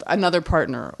or another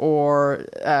partner or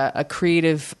a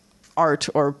creative art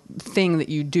or thing that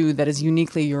you do that is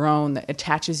uniquely your own, that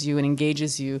attaches you and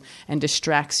engages you and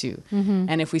distracts you.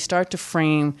 And if we start to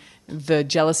frame the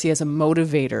jealousy as a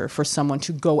motivator for someone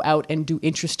to go out and do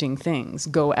interesting things,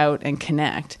 go out and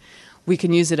connect, we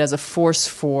can use it as a force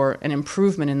for an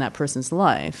improvement in that person's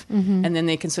life. And then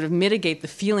they can sort of mitigate the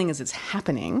feeling as it's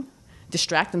happening,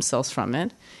 distract themselves from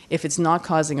it. If it's not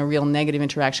causing a real negative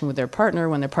interaction with their partner,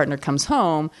 when their partner comes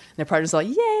home, their partner's like,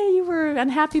 yay, you were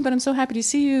unhappy, but I'm so happy to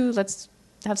see you. Let's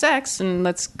have sex and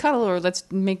let's cuddle or let's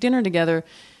make dinner together.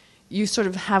 You sort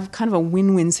of have kind of a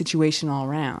win-win situation all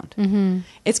around.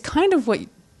 It's kind of what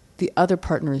the other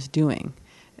partner is doing.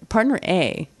 Partner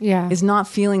A is not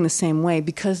feeling the same way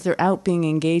because they're out being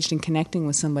engaged and connecting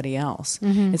with somebody else.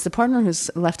 It's the partner who's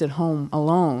left at home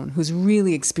alone who's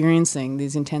really experiencing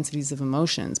these intensities of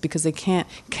emotions because they can't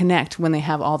connect when they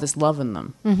have all this love in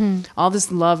them. All this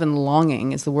love and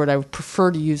longing is the word I would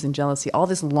prefer to use in jealousy. All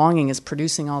this longing is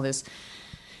producing all this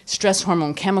stress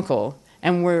hormone chemical,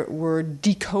 and we're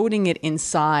decoding it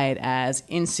inside as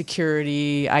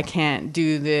insecurity, I can't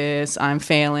do this, I'm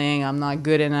failing, I'm not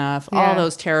good enough, all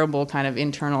those terrible kind of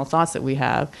internal thoughts that we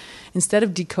have. Instead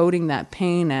of decoding that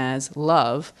pain as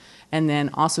love, and then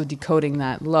also decoding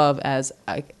that love as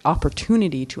an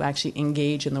opportunity to actually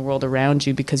engage in the world around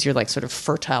you because you're like sort of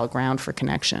fertile ground for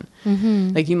connection.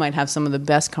 Like you might have some of the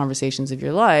best conversations of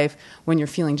your life when you're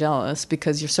feeling jealous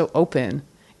because you're so open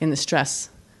in the stress.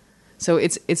 So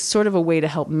it's sort of a way to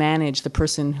help manage the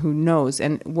person who knows.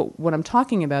 And what I'm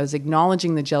talking about is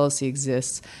acknowledging the jealousy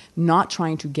exists, not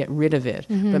trying to get rid of it,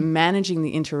 but managing the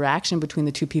interaction between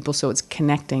the two people so it's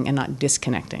connecting and not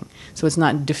disconnecting. So it's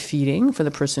not defeating for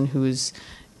the person who's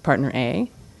partner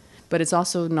A, but it's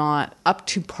also not up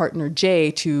to partner J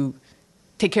to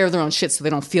take care of their own shit so they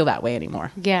don't feel that way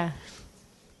anymore. Yeah.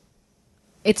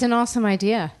 It's an awesome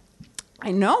idea. I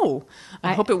know.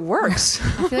 I hope it works.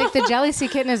 I feel like the jealousy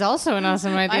kitten is also an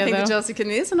awesome idea, I think the jealousy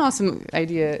kitten is an awesome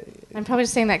idea. I'm probably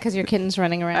just saying that because your kitten's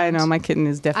running around. I know. My kitten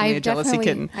is definitely a jealousy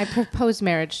kitten. I proposed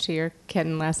marriage to your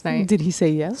kitten last night. Did he say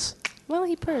yes? Well,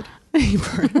 he purred. He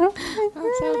purred. So,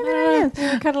 I don't know.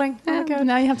 We were cuddling. Okay.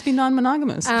 Now you have to be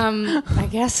non-monogamous. I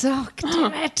guess so.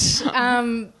 Damn it.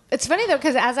 It's funny, though,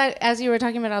 because as you were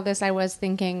talking about all this, I was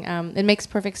thinking it makes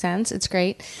perfect sense. It's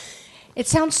great. It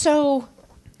sounds so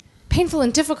painful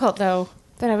and difficult, though,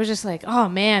 that I was just like, oh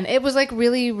man, it was like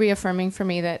really reaffirming for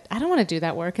me that I don't want to do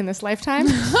that work in this lifetime.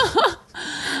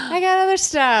 I got other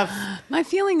stuff. My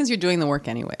feeling is you're doing the work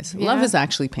anyways. Yeah. Love is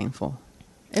actually painful.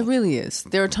 It really is.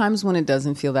 There are times when it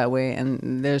doesn't feel that way,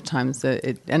 and there's times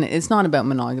that and it's not about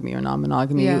monogamy or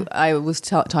non-monogamy. Yeah. I was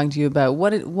talking to you about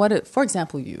what it, for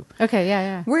example, you. Okay,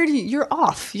 yeah. You're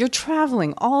off. You're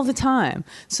traveling all the time.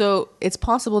 So it's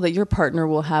possible that your partner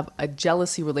will have a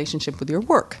jealousy relationship with your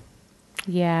work.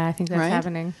 Yeah, I think that's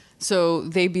happening. So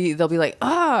they'll be like,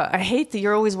 I hate that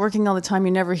you're always working all the time.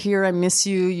 You're never here. I miss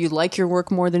you. You like your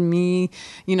work more than me.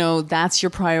 You know, that's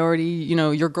your priority. You know,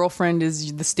 your girlfriend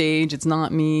is the stage. It's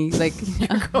not me. Like,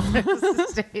 your girlfriend is the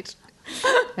stage.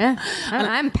 Yeah,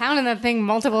 I'm pounding that thing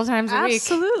multiple times a week.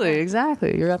 Absolutely,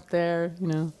 exactly. You're up there, you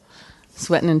know,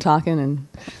 sweating and talking and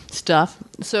stuff.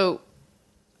 So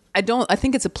I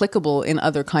think it's applicable in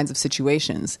other kinds of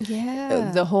situations.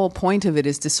 Yeah. The whole point of it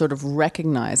is to sort of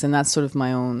recognize, and that's sort of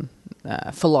my own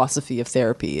philosophy of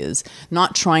therapy, is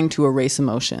not trying to erase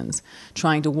emotions,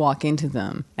 trying to walk into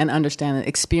them and understand that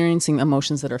experiencing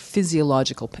emotions that are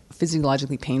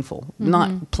physiologically painful,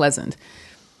 not pleasant,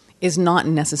 is not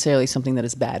necessarily something that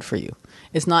is bad for you.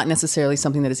 It's not necessarily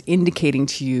something that is indicating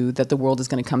to you that the world is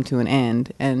going to come to an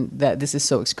end and that this is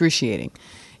so excruciating.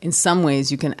 In some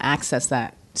ways, you can access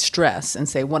that stress and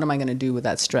say, what am I going to do with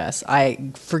that stress?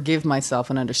 I forgive myself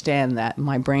and understand that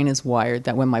my brain is wired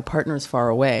that when my partner is far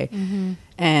away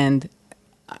and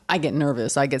I get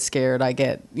nervous, I get scared, I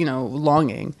get,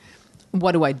 longing,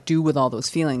 what do I do with all those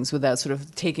feelings without sort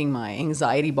of taking my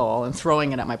anxiety ball and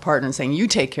throwing it at my partner and saying, you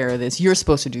take care of this, you're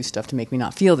supposed to do stuff to make me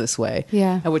not feel this way.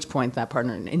 Yeah. At which point that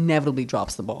partner inevitably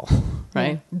drops the ball,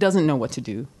 right? Yeah. Doesn't know what to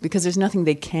do because there's nothing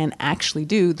they can actually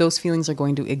do. Those feelings are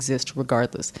going to exist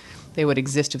regardless. They would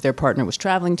exist if their partner was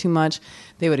traveling too much.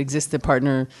 They would exist if the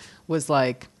partner was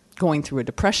like going through a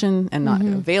depression and not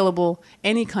available.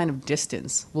 Any kind of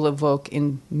distance will evoke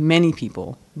in many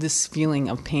people this feeling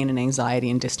of pain and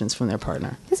anxiety and distance from their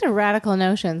partner. These are radical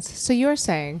notions. So you're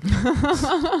saying...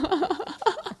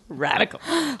 Radical.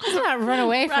 Let's not run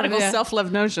away from radical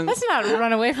self-love notions. Let's not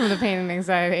run away from the pain and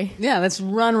anxiety. Yeah, let's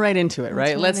run right into it,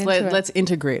 right? Let's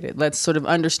integrate it. Let's sort of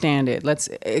understand it. Let's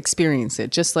experience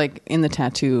it. Just like in the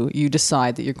tattoo, you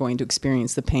decide that you're going to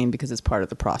experience the pain because it's part of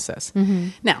the process.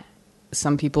 Now,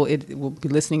 some people it will be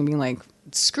listening and being like,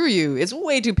 screw you, it's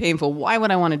way too painful. Why would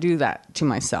I want to do that to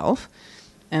myself?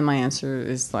 And my answer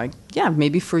is like, yeah,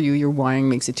 maybe for you, your wiring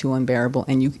makes it too unbearable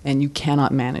and you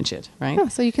cannot manage it, right? Oh,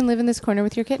 so you can live in this corner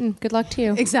with your kitten. Good luck to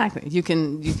you. Exactly. You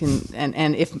can,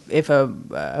 and if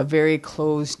a very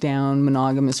closed down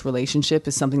monogamous relationship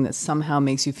is something that somehow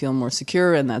makes you feel more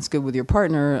secure and that's good with your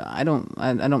partner, I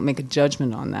don't make a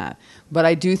judgment on that. But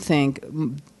I do think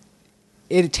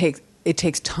it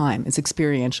takes time. It's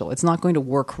experiential. It's not going to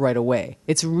work right away.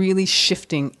 It's really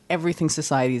shifting everything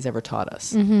society has ever taught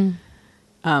us.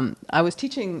 I was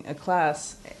teaching a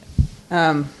class.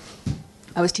 At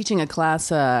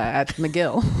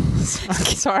McGill.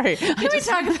 Sorry. Can we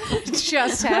talk about what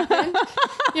just happened?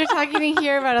 You're talking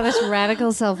here about all this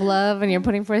radical self-love and you're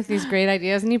putting forth these great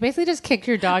ideas and you basically just kicked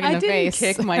your dog in the face. I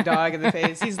didn't kick my dog in the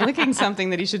face. He's licking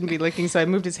something that he shouldn't be licking, so I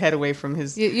moved his head away from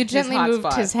his You gently his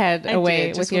moved his head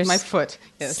away with your my foot.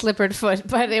 Yes. Slippered foot.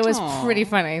 But it was pretty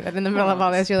funny that in the middle of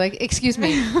all this, you're like, excuse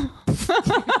me.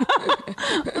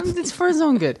 It's for his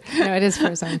own good. No, it is for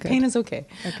his own good. Pain is okay.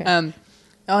 Okay.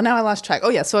 Now I lost track. Oh,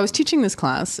 yeah. So I was teaching this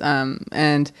class,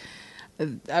 and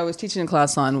I was teaching a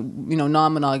class on,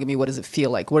 non-monogamy. What does it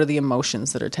feel like? What are the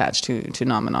emotions that are attached to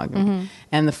non-monogamy?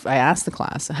 And I asked the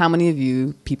class, how many of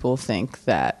you people think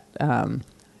that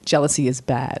jealousy is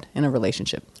bad in a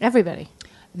relationship? Everybody.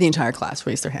 The entire class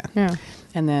raised their hand. Yeah.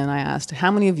 And then I asked,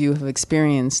 how many of you have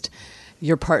experienced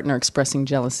your partner expressing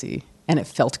jealousy and it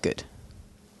felt good?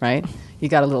 Right? You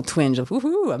got a little twinge of,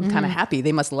 woohoo, I'm kind of happy.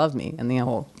 They must love me. And the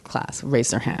whole class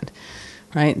raised their hand.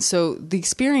 Right? So the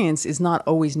experience is not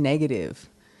always negative.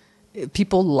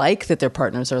 People like that their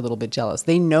partners are a little bit jealous.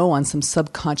 They know on some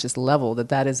subconscious level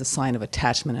that is a sign of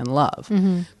attachment and love.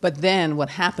 But then what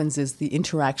happens is the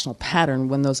interactional pattern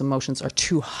when those emotions are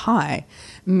too high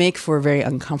make for a very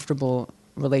uncomfortable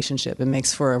relationship. It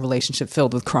makes for a relationship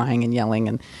filled with crying and yelling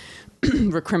and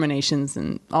recriminations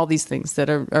and all these things that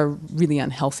are really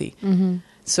unhealthy.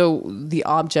 So the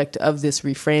object of this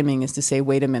reframing is to say,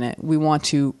 wait a minute, we want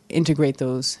to integrate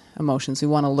those emotions. We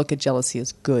want to look at jealousy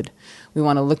as good. We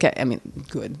want to look at,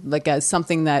 good, like as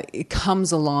something that it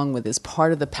comes along with as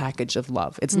part of the package of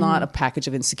love. It's not a package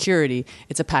of insecurity.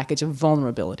 It's a package of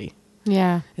vulnerability.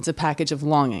 Yeah. It's a package of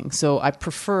longing. So I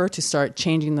prefer to start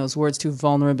changing those words to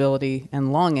vulnerability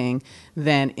and longing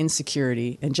than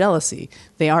insecurity and jealousy.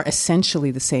 They are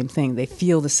essentially the same thing. They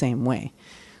feel the same way.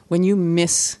 When you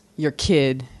miss your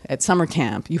kid at summer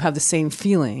camp, you have the same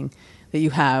feeling that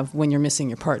you have when you're missing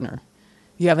your partner.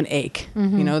 You have an ache.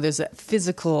 There's a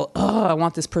physical, I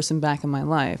want this person back in my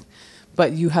life.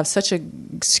 But you have such a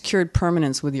secured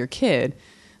permanence with your kid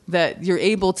that you're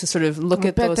able to sort of look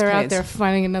at those they're kids. out there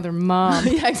finding another mom.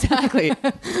 Yeah, exactly.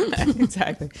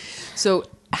 Exactly. So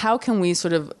how can we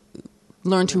sort of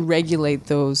learn to regulate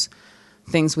those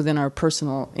things within our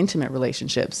personal, intimate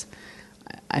relationships?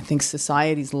 I think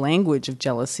society's language of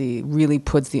jealousy really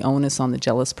puts the onus on the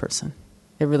jealous person.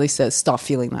 It really says, stop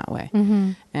feeling that way.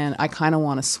 And I kind of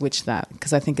want to switch that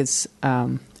because I think it's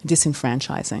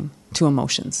disenfranchising to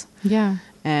emotions. Yeah.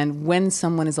 And when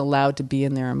someone is allowed to be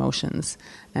in their emotions,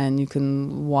 and you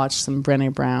can watch some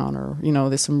Brené Brown or,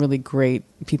 there's some really great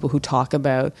people who talk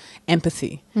about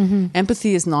empathy.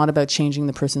 Empathy is not about changing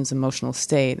the person's emotional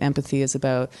state. Empathy is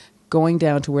about going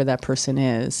down to where that person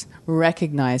is,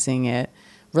 recognizing it,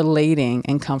 relating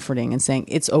and comforting and saying,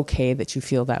 it's okay that you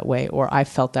feel that way, or I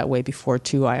felt that way before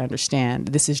too, I understand.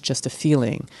 This is just a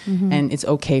feeling, and it's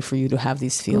okay for you to have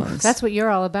these feelings. Oof, that's what you're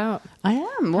all about. I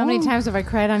am. How many times have I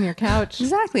cried on your couch?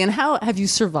 Exactly. And how have you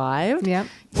survived? Yep.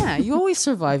 Yeah, you always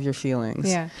survive your feelings.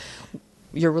 Yeah.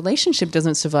 Your relationship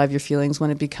doesn't survive your feelings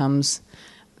when it becomes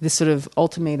this sort of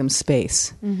ultimatum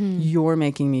space. You're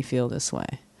making me feel this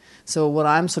way. So what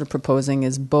I'm sort of proposing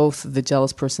is both the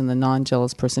jealous person, the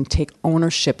non-jealous person, take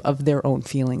ownership of their own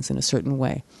feelings in a certain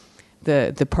way.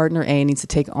 The partner A needs to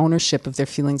take ownership of their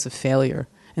feelings of failure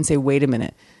and say, wait a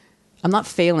minute, I'm not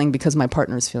failing because my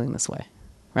partner is feeling this way,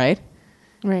 right?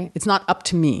 Right. It's not up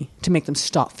to me to make them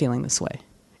stop feeling this way.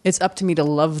 It's up to me to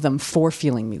love them for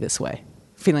feeling me this way,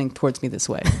 feeling towards me this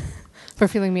way. For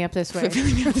feeling me up this way. For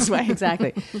feeling me up this way,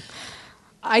 exactly.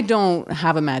 I don't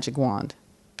have a magic wand.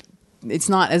 It's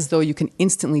not as though you can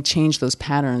instantly change those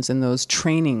patterns and those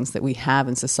trainings that we have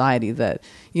in society that,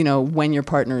 you know, when your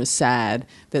partner is sad,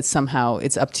 that somehow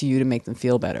it's up to you to make them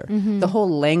feel better. The whole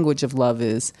language of love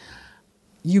is,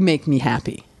 you make me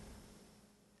happy.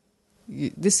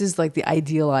 This is like the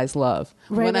idealized love.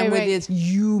 When I'm with it,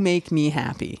 you make me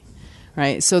happy.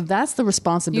 Right? So that's the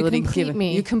responsibility. You complete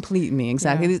me. You complete me,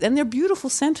 exactly. Yeah. And they're beautiful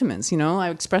sentiments, you know. I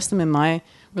express them in my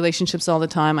relationships all the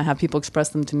time. I have people express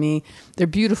them to me. They're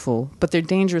beautiful, but they're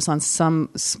dangerous on some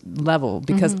level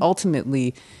because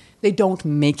ultimately they don't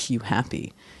make you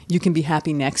happy. You can be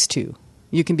happy next to.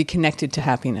 You can be connected to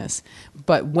happiness.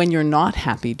 But when you're not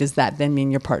happy, does that then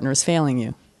mean your partner is failing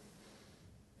you?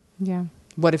 Yeah.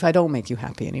 What if I don't make you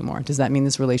happy anymore? Does that mean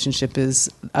this relationship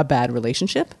is a bad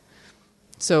relationship?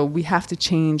 So we have to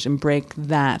change and break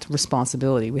that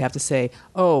responsibility. We have to say,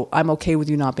 oh, I'm okay with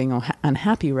you not being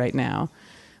unhappy right now,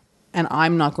 and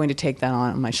I'm not going to take that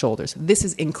on my shoulders. This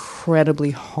is incredibly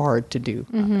hard to do.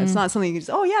 It's not something you can just,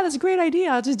 oh, yeah, that's a great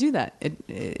idea. I'll just do that.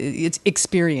 It's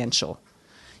experiential.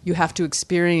 You have to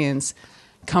experience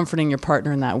comforting your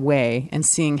partner in that way and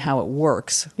seeing how it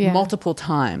works multiple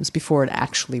times before it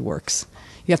actually works.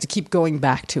 You have to keep going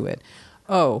back to it.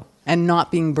 Oh, and not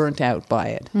being burnt out by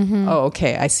it. Oh,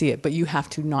 okay, I see it. But you have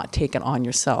to not take it on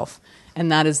yourself.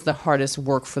 And that is the hardest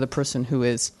work for the person who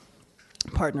is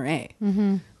partner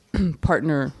A.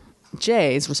 Partner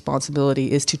J's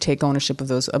responsibility is to take ownership of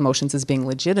those emotions as being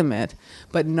legitimate,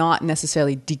 but not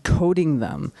necessarily decoding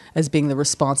them as being the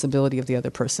responsibility of the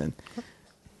other person.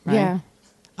 Right? Yeah.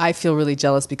 I feel really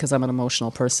jealous because I'm an emotional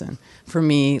person. For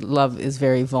me, love is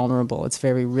very vulnerable. It's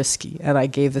very risky. And I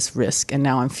gave this risk, and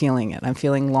now I'm feeling it. I'm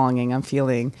feeling longing. I'm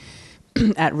feeling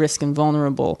at risk and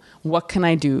vulnerable. What can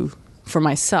I do for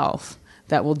myself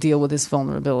that will deal with this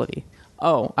vulnerability?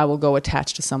 Oh, I will go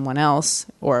attach to someone else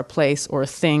or a place or a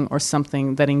thing or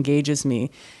something that engages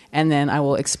me, and then I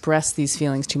will express these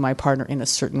feelings to my partner in a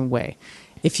certain way.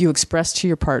 If you express to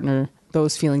your partner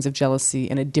those feelings of jealousy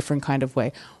in a different kind of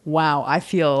way. Wow, I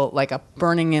feel like a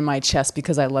burning in my chest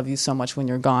because I love you so much when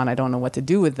you're gone. I don't know what to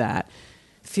do with that.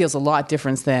 Feels a lot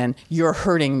different than you're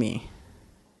hurting me.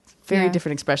 Very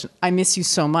different expression. I miss you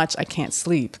so much I can't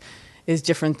sleep is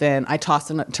different than I tossed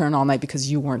and turned all night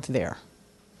because you weren't there.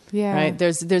 Yeah. Right?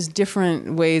 There's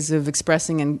different ways of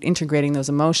expressing and integrating those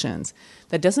emotions.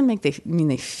 That doesn't mean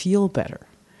they feel better.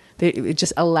 It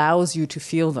just allows you to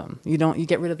feel them. You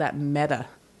get rid of that meta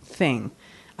thing.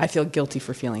 I feel guilty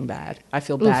for feeling bad. I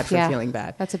feel bad for feeling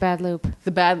bad. That's a bad loop.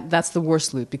 That's the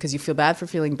worst loop because you feel bad for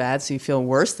feeling bad, so you feel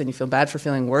worse, then you feel bad for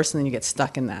feeling worse, and then you get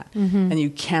stuck in that. And you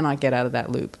cannot get out of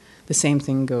that loop. The same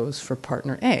thing goes for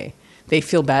partner A. They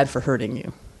feel bad for hurting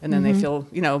you. And then they feel,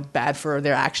 bad for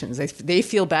their actions. They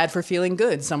feel bad for feeling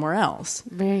good somewhere else.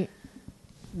 Right.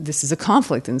 This is a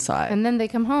conflict inside. And then they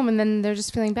come home and then they're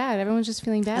just feeling bad. Everyone's just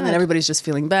feeling bad. And then everybody's just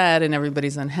feeling bad and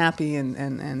everybody's unhappy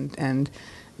and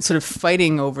sort of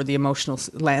fighting over the emotional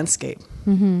landscape.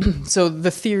 So the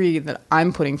theory that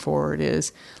I'm putting forward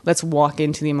is let's walk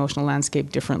into the emotional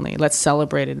landscape differently. Let's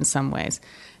celebrate it in some ways.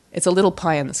 It's a little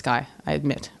pie in the sky, I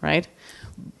admit, right?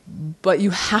 But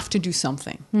you have to do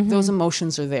something. Those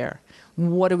emotions are there.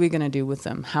 What are we going to do with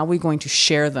them? How are we going to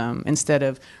share them instead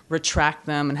of retract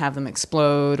them and have them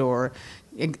explode or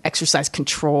exercise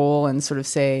control and sort of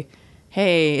say,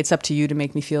 hey, it's up to you to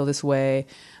make me feel this way,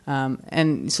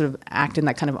 and sort of act in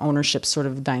that kind of ownership sort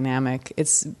of dynamic.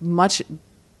 It's much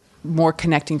more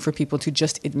connecting for people to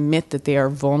just admit that they are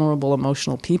vulnerable,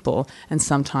 emotional people, and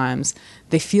sometimes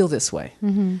they feel this way.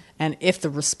 And if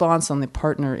the response on the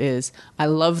partner is, I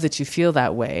love that you feel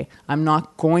that way, I'm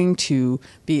not going to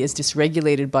be as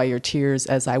dysregulated by your tears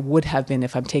as I would have been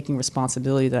if I'm taking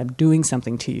responsibility that I'm doing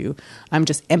something to you, I'm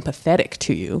just empathetic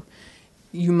to you,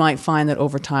 you might find that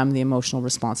over time the emotional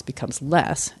response becomes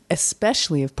less,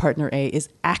 especially if partner A is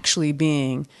actually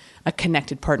being a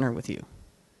connected partner with you.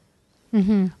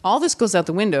 All this goes out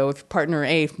the window if partner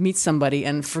A meets somebody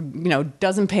and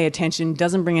doesn't pay attention,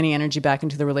 doesn't bring any energy back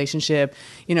into the relationship,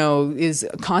 is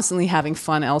constantly having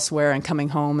fun elsewhere and coming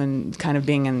home and kind of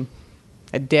being in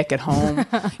a dick at home,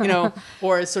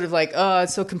 or it's sort of like, oh,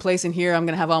 it's so complacent here. I'm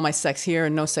going to have all my sex here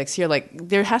and no sex here. Like,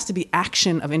 there has to be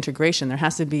action of integration. There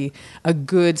has to be a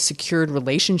good, secured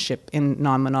relationship in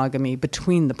non-monogamy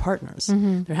between the partners.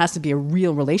 Mm-hmm. There has to be a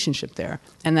real relationship there,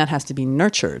 and that has to be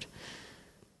nurtured.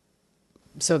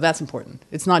 So that's important.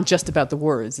 It's not just about the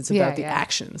words. It's about the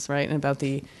actions, right? And about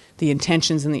the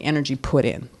intentions and the energy put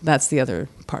in. That's the other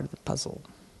part of the puzzle.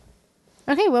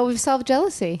 Okay, well, we've solved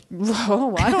jealousy.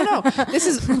 Oh, I don't know. This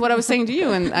is what I was saying to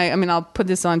you, and I mean, I'll put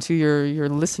this on to your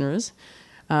listeners.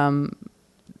 Try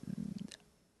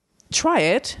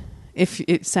it if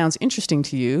it sounds interesting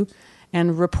to you,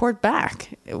 and report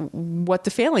back what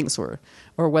the failings were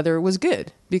or whether it was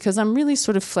good. Because I'm really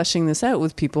sort of fleshing this out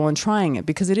with people and trying it,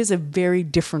 because it is a very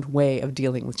different way of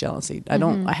dealing with jealousy.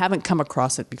 I haven't come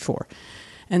across it before.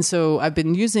 And so I've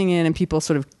been using it, and people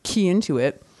sort of key into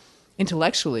it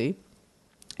intellectually.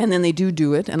 And then they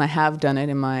do it, and I have done it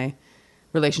in my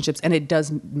relationships, and it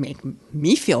does make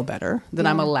me feel better that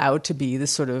I'm allowed to be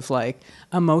this sort of like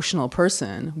emotional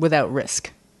person without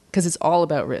risk, because it's all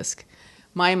about risk.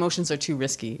 My emotions are too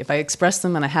risky. If I express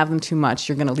them and I have them too much,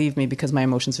 you're going to leave me because my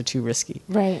emotions are too risky.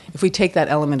 Right. If we take that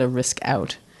element of risk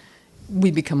out,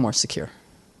 we become more secure.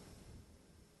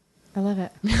 I love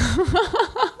it.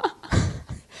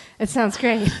 It sounds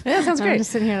great. Yeah, it sounds great. I'm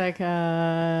just sitting here like,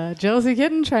 jealousy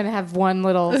kitten, trying to have one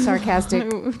little sarcastic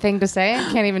thing to say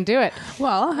and can't even do it.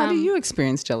 Well, how do you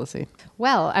experience jealousy?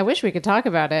 Well, I wish we could talk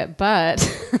about it, but...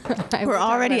 We're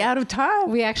already out of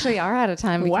time. We actually are out of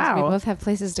time because we both have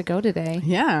places to go today.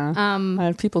 Yeah. I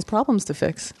have people's problems to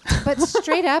fix. But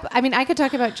straight up, I mean, I could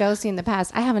talk about jealousy in the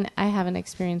past. I haven't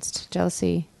experienced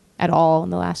jealousy at all in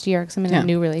the last year because I'm in a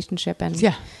new relationship, and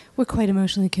we're quite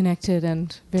emotionally connected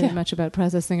and very much about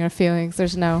processing our feelings.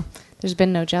 There's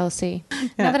been no jealousy.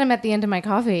 Now that I'm at the end of my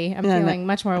coffee, I'm feeling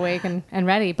much more awake and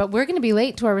ready. But we're going to be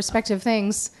late to our respective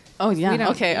things. Oh, yeah.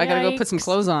 Okay, I got to go put some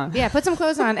clothes on. Yeah, put some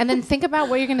clothes on. And then think about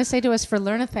what you're going to say to us for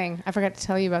Learn a Thing. I forgot to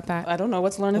tell you about that. I don't know.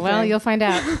 What's Learn a Thing? Well, you'll find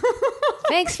out.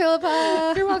 Thanks,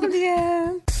 Philippa. You're welcome,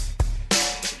 Deanne.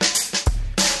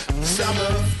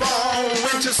 Summer, fall,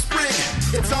 winter, spring.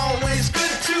 It's always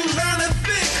good to learn a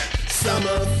thing.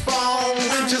 Summer, fall,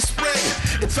 winter,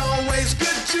 spring. It's always good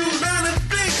to learn a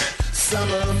thing.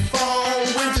 Summer, fall,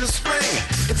 winter, spring.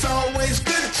 It's always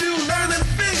good to learn a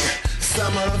thing.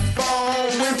 Summer, fall,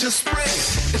 winter, spring.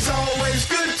 It's always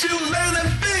good to learn a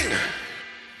thing.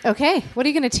 Okay, what are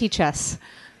you going to teach us?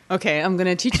 Okay, I'm going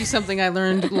to teach you something I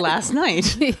learned last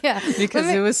night. Because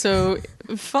it was so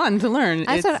fun to learn.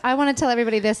 I want to tell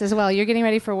everybody this as well. You're getting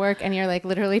ready for work and you're like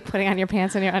literally putting on your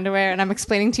pants and your underwear, and I'm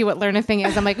explaining to you what Learn a Thing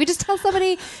is. I'm like, we just tell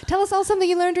us all something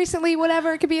you learned recently,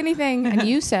 whatever, it could be anything. And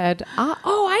you said,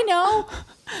 I know.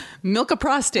 Milk a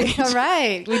prostate. All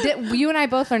right. We did. You and I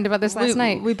both learned about this last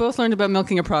night. We both learned about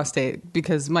milking a prostate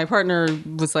because my partner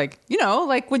was like,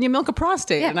 like when you milk a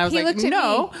prostate. And I was like,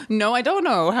 no, I don't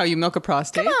know how you milk a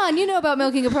prostate. Come on, you know about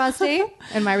milking a prostate.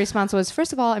 And my response was,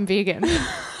 first of all, I'm vegan.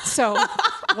 So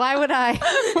why would I?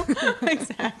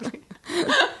 Exactly.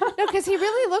 No, because he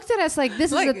really looked at us like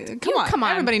this is come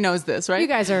on. Everybody knows this, right? You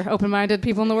guys are open-minded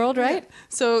people in the world, right?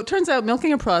 So it turns out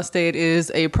milking a prostate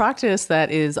is a practice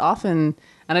that is often,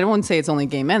 and I don't want to say it's only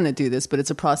gay men that do this, but it's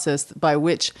a process by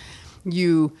which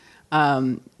you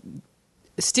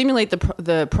stimulate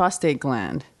the prostate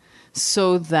gland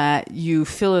so that you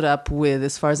fill it up with,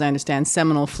 as far as I understand,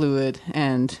 seminal fluid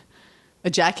and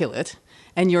ejaculate,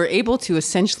 and you're able to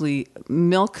essentially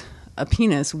milk a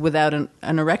penis without an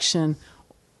erection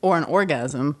or an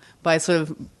orgasm by sort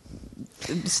of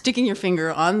sticking your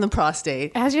finger on the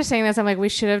prostate. As you're saying this, I'm like, we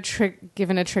should have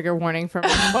given a trigger warning for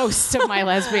most of my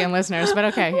lesbian listeners, but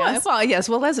okay. Yes. Well, yes.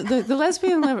 Well, the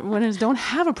lesbian winners don't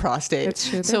have a prostate. That's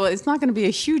true. So it's not going to be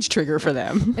a huge trigger for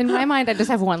them. In my mind, I just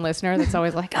have one listener that's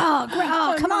always like, oh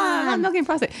come on. I'm milking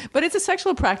prostate. But it's a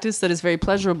sexual practice that is very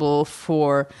pleasurable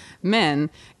for men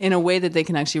in a way that they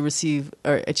can actually receive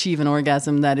or achieve an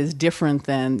orgasm that is different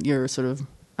than your sort of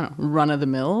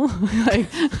run-of-the-mill like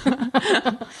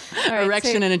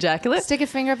erection and ejaculate. Stick a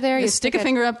finger up there. You stick a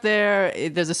finger up there.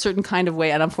 There's a certain kind of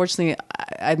way, and unfortunately,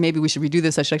 maybe we should redo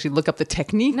this. I should actually look up the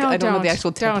technique. No, I don't know the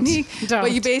actual technique. Don't.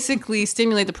 But you basically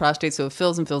stimulate the prostate so it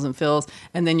fills and fills and fills,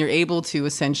 and then you're able to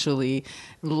essentially,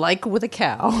 like with a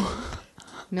cow,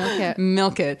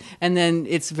 milk it, and then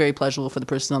it's very pleasurable for the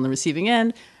person on the receiving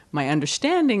end. My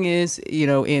understanding is,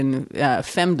 in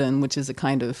femdom, which is a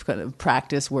kind of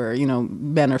practice where,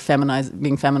 men are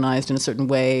being feminized in a certain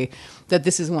way, that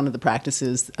this is one of the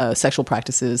practices, sexual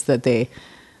practices that they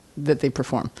that they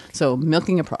perform. So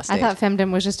milking a prostate. I thought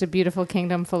femdom was just a beautiful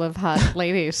kingdom full of hot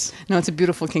ladies. No, it's a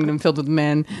beautiful kingdom filled with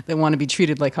men that want to be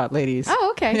treated like hot ladies. Oh,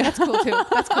 okay. That's cool too.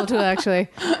 That's cool too, actually.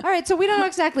 All right. So we don't know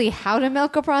exactly how to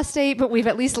milk a prostate, but we've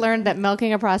at least learned that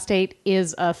milking a prostate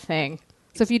is a thing.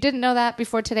 So if you didn't know that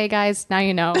before today, guys, now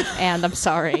you know, and I'm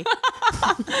sorry.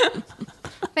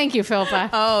 Thank you, Philippa.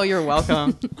 Oh, you're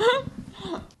welcome.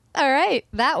 All right.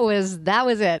 That was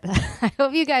it. I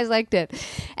hope you guys liked it.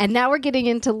 And now we're getting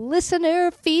into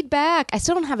listener feedback. I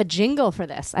still don't have a jingle for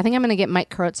this. I think I'm going to get Mike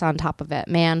Kurtz on top of it.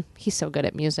 Man, he's so good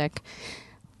at music.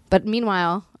 But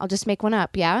meanwhile, I'll just make one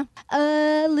up, yeah?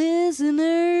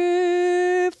 Listener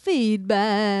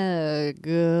feedback.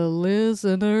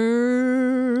 Listener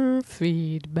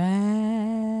feedback.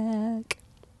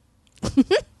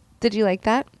 Did you like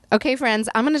that? Okay, friends,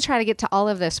 I'm going to try to get to all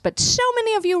of this, but so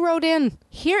many of you wrote in.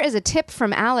 Here is a tip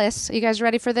from Alice. Are you guys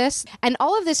ready for this? And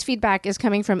all of this feedback is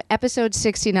coming from episode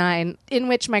 69, in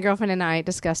which my girlfriend and I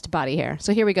discussed body hair.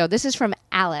 So here we go. This is from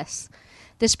Alice.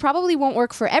 This probably won't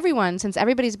work for everyone since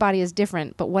everybody's body is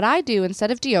different, but what I do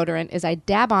instead of deodorant is I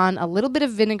dab on a little bit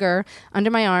of vinegar under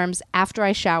my arms after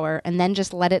I shower and then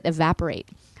just let it evaporate.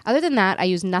 Other than that, I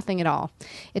use nothing at all.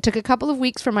 It took a couple of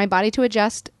weeks for my body to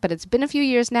adjust, but it's been a few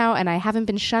years now and I haven't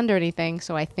been shunned or anything,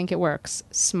 so I think it works.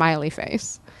 Smiley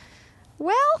face.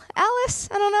 Well, Alice,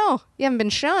 I don't know. You haven't been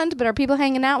shunned, but are people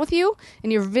hanging out with you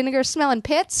in your vinegar-smelling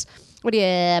pits? What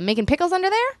are you, making pickles under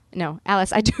there? No,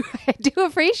 Alice, I do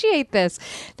appreciate this.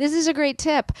 This is a great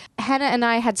tip. Hannah and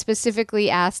I had specifically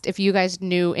asked if you guys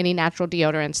knew any natural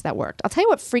deodorants that worked. I'll tell you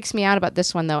what freaks me out about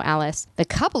this one, though, Alice. The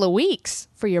couple of weeks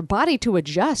for your body to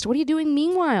adjust. What are you doing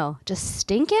meanwhile? Just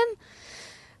stinking?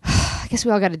 I guess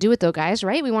we all got to do it, though, guys,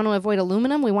 right? We want to avoid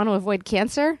aluminum. We want to avoid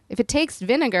cancer. If it takes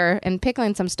vinegar and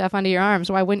pickling some stuff under your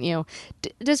arms, why wouldn't you?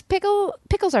 Does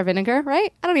pickles are vinegar,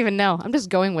 right? I don't even know. I'm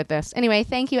just going with this. Anyway,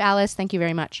 thank you, Alice. Thank you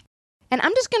very much. And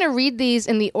I'm just going to read these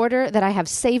in the order that I have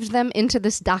saved them into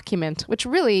this document, which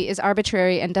really is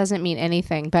arbitrary and doesn't mean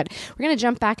anything. But we're going to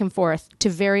jump back and forth to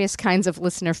various kinds of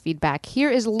listener feedback. Here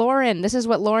is Lauren. This is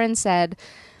what Lauren said.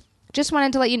 Just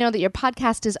wanted to let you know that your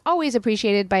podcast is always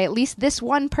appreciated by at least this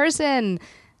one person.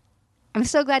 I'm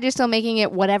so glad you're still making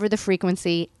it, whatever the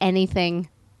frequency, anything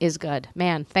is good.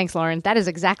 Man, thanks, Lauren. That is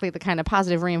exactly the kind of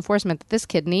positive reinforcement that this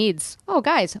kid needs. Oh,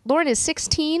 guys, Lauren is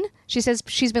 16. She says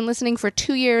she's been listening for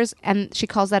 2 years, and she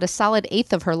calls that a solid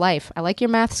eighth of her life. I like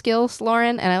your math skills,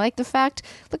 Lauren, and I like the fact,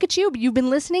 look at you. You've been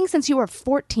listening since you were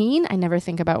 14. I never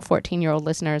think about 14-year-old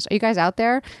listeners. Are you guys out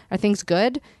there? Are things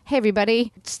good? Hey,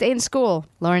 everybody, stay in school.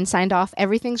 Lauren signed off,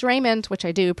 everything's Raymond, which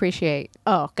I do appreciate.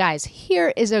 Oh, guys,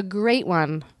 here is a great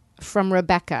one from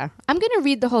Rebecca. I'm going to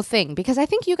read the whole thing because I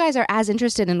think you guys are as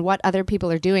interested in what other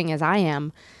people are doing as I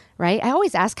am, right? I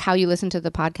always ask how you listen to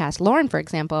the podcast. Lauren, for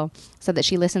example, said that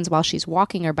she listens while she's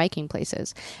walking or biking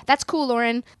places. That's cool,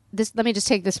 Lauren. Let me just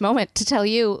take this moment to tell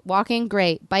you, walking,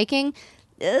 great. Biking,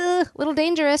 a little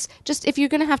dangerous. Just if you're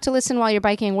going to have to listen while you're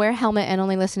biking, wear a helmet and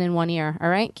only listen in one ear, all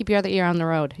right? Keep your other ear on the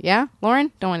road, yeah?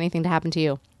 Lauren, don't want anything to happen to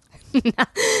you. Now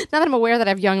that I'm aware that I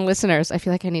have young listeners, I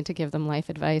feel like I need to give them life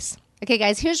advice. Okay,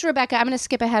 guys, here's Rebecca. I'm going to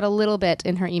skip ahead a little bit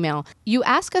in her email. You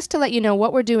ask us to let you know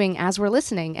what we're doing as we're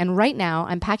listening, and right now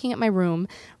I'm packing up my room,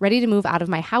 ready to move out of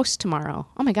my house tomorrow.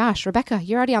 Oh my gosh, Rebecca,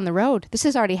 you're already on the road. This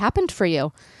has already happened for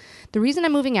you. The reason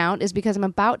I'm moving out is because I'm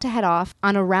about to head off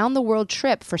on a round-the-world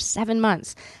trip for 7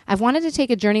 months. I've wanted to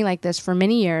take a journey like this for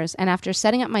many years, and after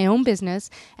setting up my own business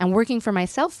and working for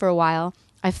myself for a while,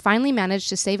 I've finally managed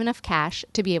to save enough cash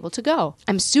to be able to go.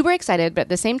 I'm super excited, but at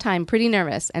the same time pretty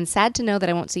nervous and sad to know that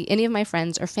I won't see any of my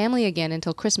friends or family again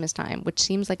until Christmas time, which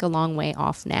seems like a long way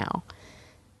off now.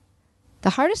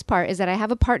 The hardest part is that I have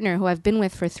a partner who I've been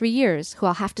with for 3 years who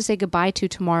I'll have to say goodbye to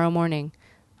tomorrow morning.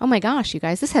 Oh my gosh, you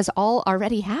guys, this has all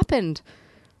already happened.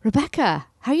 Rebecca,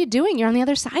 how are you doing? You're on the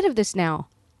other side of this now.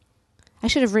 I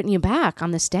should have written you back on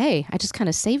this day. I just kind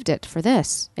of saved it for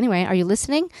this. Anyway, are you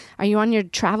listening? Are you on your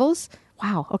travels?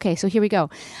 Wow. Okay, so here we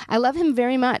go. I love him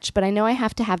very much, but I know I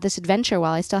have to have this adventure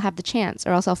while I still have the chance,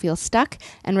 or else I'll feel stuck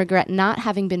and regret not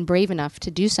having been brave enough to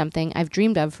do something I've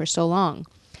dreamed of for so long.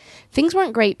 Things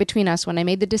weren't great between us when I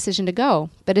made the decision to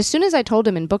go, but as soon as I told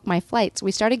him and booked my flights,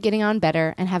 we started getting on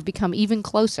better and have become even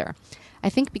closer. I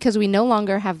think because we no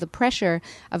longer have the pressure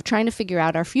of trying to figure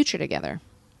out our future together.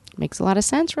 Makes a lot of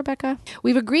sense, Rebecca.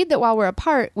 We've agreed that while we're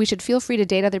apart, we should feel free to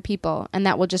date other people, and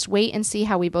that we'll just wait and see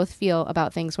how we both feel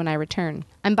about things when I return.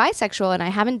 I'm bisexual, and I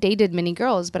haven't dated many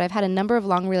girls, but I've had a number of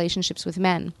long relationships with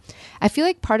men. I feel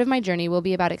like part of my journey will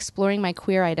be about exploring my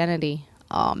queer identity.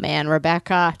 Oh man,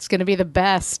 Rebecca, it's going to be the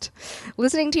best.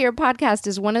 Listening to your podcast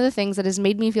is one of the things that has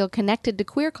made me feel connected to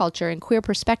queer culture and queer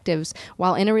perspectives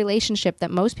while in a relationship that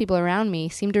most people around me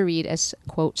seem to read as,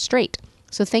 quote, straight.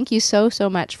 So thank you so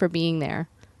much for being there.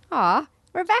 Aw,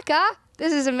 Rebecca,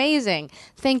 this is amazing.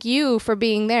 Thank you for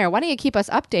being there. Why don't you keep us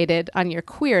updated on your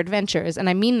queer adventures? And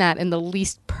I mean that in the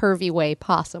least pervy way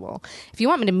possible. If you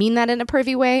want me to mean that in a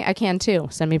pervy way, I can too.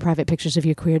 Send me private pictures of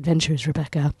your queer adventures,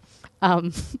 Rebecca. I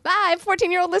have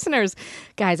 14-year-old listeners.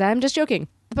 Guys, I'm just joking.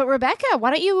 But Rebecca,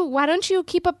 why don't you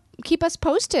keep us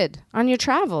posted on your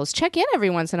travels? Check in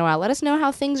every once in a while. Let us know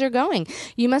how things are going.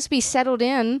 You must be settled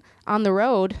in on the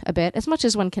road a bit, as much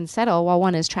as one can settle while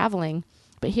one is traveling.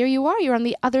 But here you are. You're on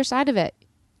the other side of it.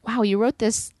 Wow, you wrote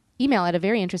this email at a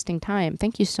very interesting time.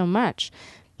 Thank you so much.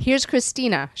 Here's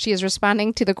Christina. She is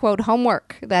responding to the, quote,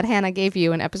 homework that Hannah gave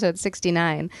you in episode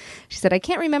 69. She said, I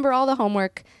can't remember all the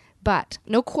homework, but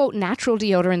no, quote, natural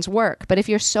deodorants work. But if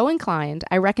you're so inclined,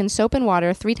 I reckon soap and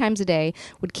water 3 times a day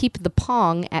would keep the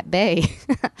pong at bay.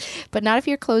 But not if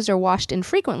your clothes are washed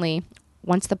infrequently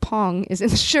once the pong is in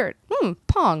the shirt.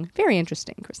 Pong. Very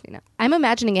interesting, Christina. I'm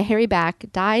imagining a hairy back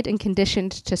dyed and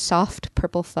conditioned to soft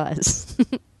purple fuzz.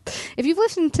 If you've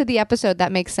listened to the episode,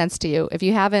 that makes sense to you. If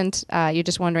you haven't, you're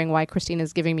just wondering why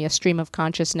Christina's giving me a stream of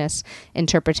consciousness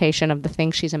interpretation of the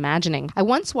thing she's imagining. I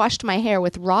once washed my hair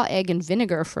with raw egg and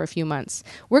vinegar for a few months.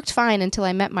 Worked fine until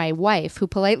I met my wife, who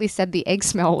politely said the egg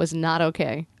smell was not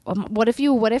okay. What if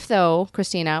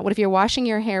Christina, what if you're washing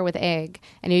your hair with egg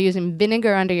and you're using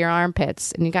vinegar under your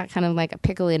armpits and you got kind of like a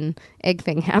pickling egg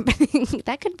thing happening?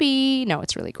 That could be, no,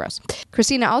 it's really gross.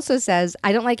 Christina also says,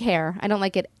 I don't like hair. I don't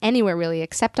like it anywhere really,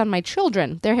 except on my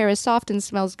children. Their hair is soft and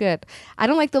smells good. I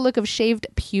don't like the look of shaved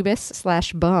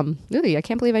pubis/bum. Really, I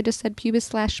can't believe I just said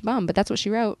pubis/bum, but that's what she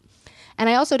wrote. And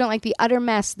I also don't like the utter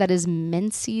mess that is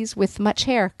menses with much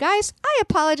hair. Guys, I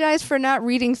apologize for not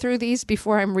reading through these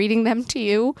before I'm reading them to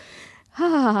you.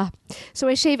 So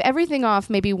I shave everything off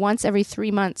maybe once every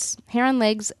 3 months. Hair on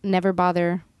legs never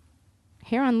bother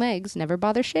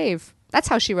shave. That's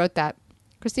how she wrote that.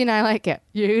 Christina, I like it.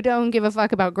 You don't give a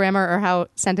fuck about grammar or how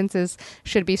sentences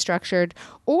should be structured,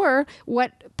 or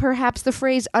what perhaps the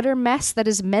phrase utter mess that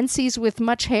is menses with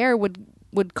much hair would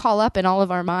call up in all of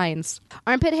our minds.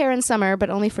 Armpit hair in summer, but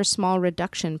only for small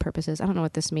reduction purposes. I don't know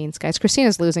what this means, guys.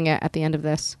 Christina's losing it at the end of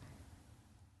this.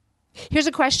 Here's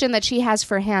a question that she has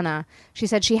for Hannah. She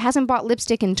said she hasn't bought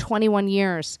lipstick in 21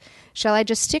 years. Shall I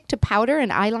just stick to powder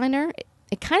and eyeliner?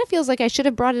 It kind of feels like I should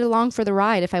have brought it along for the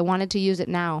ride if I wanted to use it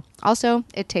now. Also,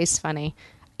 it tastes funny.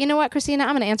 You know what, Christina?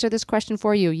 I'm going to answer this question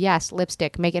for you. Yes,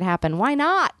 lipstick. Make it happen. Why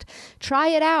not? Try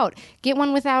it out. Get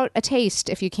one without a taste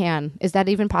if you can. Is that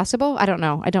even possible? I don't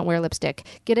know. I don't wear lipstick.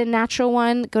 Get a natural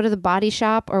one. Go to the Body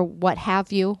Shop or what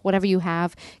have you, whatever you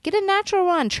have. Get a natural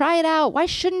one. Try it out. Why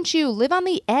shouldn't you? Live on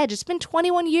the edge. It's been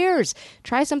 21 years.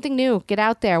 Try something new. Get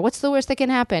out there. What's the worst that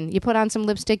can happen? You put on some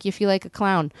lipstick, you feel like a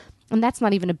clown. And that's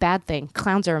not even a bad thing.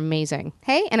 Clowns are amazing.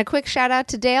 Hey, and a quick shout out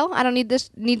to Dale. I don't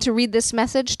need to read this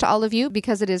message to all of you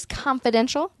because it is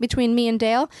confidential between me and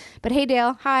Dale. But hey,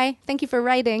 Dale, hi. Thank you for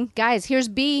writing. Guys, here's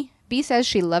B. B says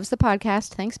she loves the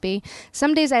podcast. Thanks, B.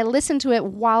 Some days I listen to it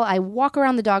while I walk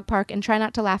around the dog park and try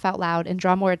not to laugh out loud and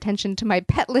draw more attention to my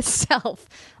petless self.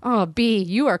 Oh, B,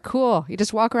 you are cool. You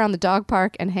just walk around the dog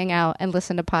park and hang out and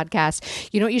listen to podcasts.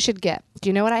 You know what you should get? Do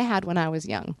you know what I had when I was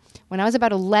young? When I was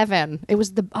about 11, it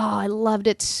was I loved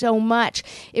it so much.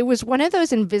 It was one of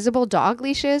those invisible dog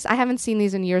leashes. I haven't seen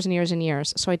these in years and years and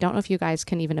years, so I don't know if you guys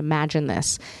can even imagine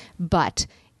this, but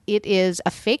it is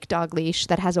a fake dog leash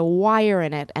that has a wire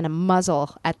in it and a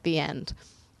muzzle at the end.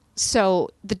 So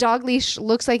the dog leash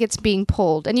looks like it's being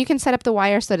pulled, and you can set up the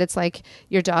wire so that it's like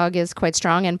your dog is quite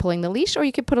strong and pulling the leash, or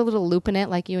you could put a little loop in it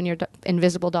like you and your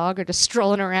invisible dog are just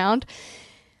strolling around.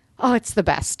 Oh, it's the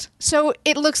best. So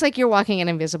it looks like you're walking an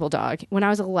invisible dog. When I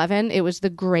was 11, it was the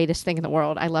greatest thing in the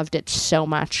world. I loved it so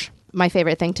much. My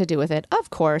favorite thing to do with it, of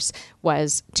course,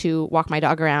 was to walk my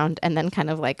dog around and then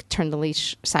kind of like turn the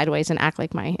leash sideways and act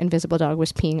like my invisible dog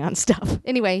was peeing on stuff.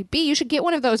 Anyway, B, you should get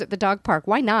one of those at the dog park.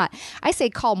 Why not? I say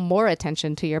call more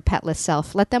attention to your petless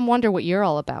self. Let them wonder what you're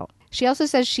all about. She also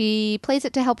says she plays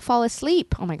it to help fall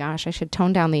asleep. Oh my gosh, I should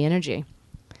tone down the energy.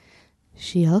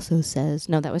 She also says,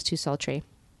 no, that was too sultry.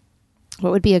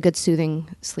 What would be a good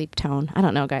soothing sleep tone? I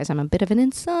don't know, guys. I'm a bit of an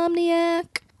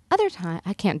insomniac. Other time,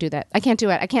 I can't do that. I can't do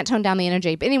it. I can't tone down the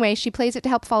energy. But anyway, she plays it to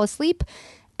help fall asleep.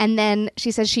 And then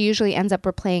she says she usually ends up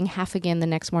replaying half again the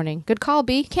next morning. Good call,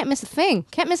 B. Can't miss a thing.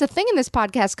 Can't miss a thing in this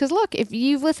podcast. Because look, if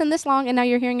you've listened this long and now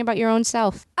you're hearing about your own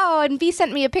self. Oh, and B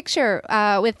sent me a picture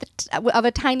of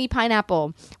a tiny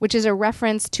pineapple, which is a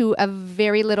reference to a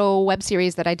very little web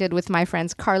series that I did with my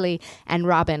friends Carly and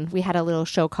Robin. We had a little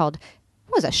show called,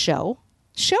 what was a show?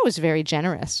 Show is very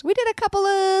generous. We did a couple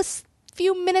of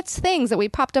few minutes things that we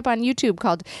popped up on YouTube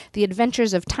called The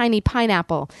Adventures of Tiny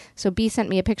Pineapple. So B sent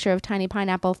me a picture of Tiny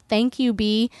Pineapple. Thank you,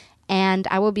 B. And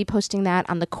I will be posting that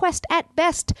on the Quest at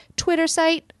Best Twitter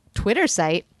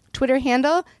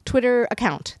handle, Twitter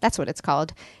account. That's what it's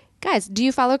called. Guys, do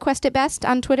you follow Quest at Best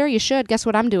on Twitter? You should. Guess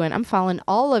what I'm doing? I'm following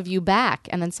all of you back.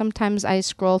 And then sometimes I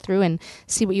scroll through and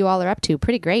see what you all are up to.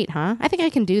 Pretty great, huh? I think I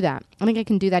can do that. I think I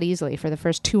can do that easily for the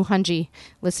first 200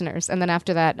 listeners. And then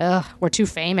after that, we're too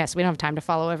famous. We don't have time to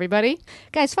follow everybody.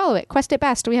 Guys, follow it. Quest at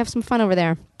Best. We have some fun over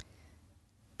there.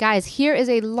 Guys, here is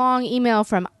a long email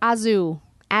from Azu.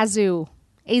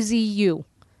 A-Z-U.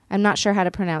 I'm not sure how to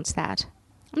pronounce that.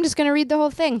 I'm just going to read the whole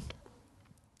thing.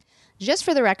 Just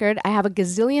for the record, I have a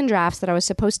gazillion drafts that I was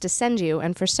supposed to send you,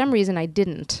 and for some reason I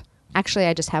didn't. Actually,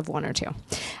 I just have one or two.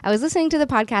 I was listening to the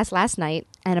podcast last night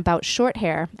and about short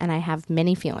hair, and I have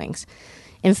many feelings.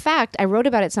 In fact, I wrote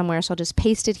about it somewhere, so I'll just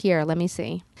paste it here. Let me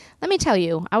see. Let me tell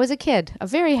you, I was a kid, a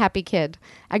very happy kid.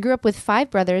 I grew up with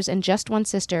 5 brothers and just one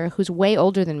sister who's way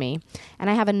older than me, and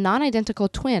I have a non-identical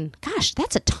twin. Gosh,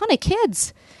 that's a ton of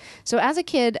kids. So as a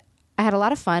kid, I had a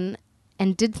lot of fun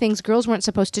and did things girls weren't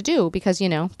supposed to do because,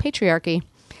 patriarchy.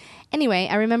 Anyway,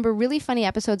 I remember really funny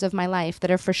episodes of my life that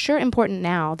are for sure important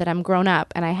now that I'm grown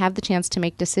up and I have the chance to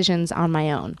make decisions on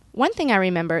my own. One thing I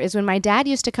remember is when my dad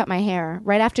used to cut my hair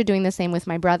right after doing the same with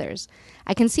my brothers.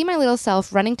 I can see my little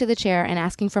self running to the chair and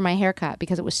asking for my haircut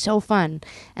because it was so fun.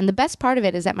 And the best part of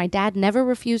it is that my dad never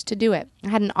refused to do it. I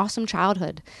had an awesome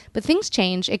childhood. But things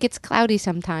change, it gets cloudy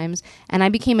sometimes, and I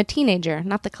became a teenager,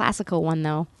 not the classical one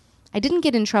though. I didn't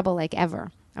get in trouble like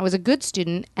ever. I was a good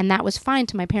student, and that was fine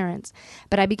to my parents.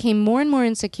 But I became more and more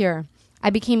insecure. I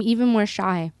became even more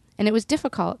shy. And it was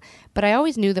difficult, but I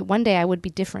always knew that one day I would be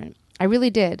different. I really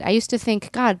did. I used to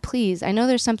think, God, please, I know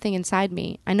there's something inside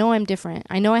me. I know I'm different.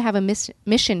 I know I have a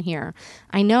mission here.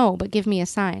 I know, but give me a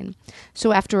sign.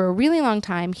 So after a really long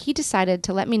time, he decided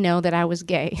to let me know that I was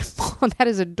gay. That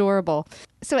is adorable.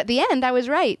 So at the end, I was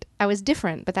right. I was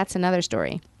different, but that's another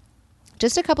story.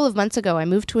 Just a couple of months ago, I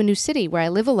moved to a new city where I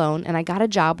live alone, and I got a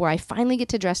job where I finally get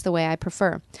to dress the way I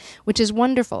prefer, which is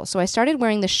wonderful. So I started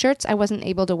wearing the shirts I wasn't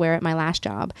able to wear at my last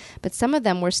job, but some of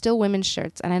them were still women's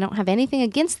shirts, and I don't have anything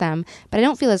against them, but I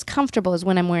don't feel as comfortable as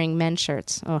when I'm wearing men's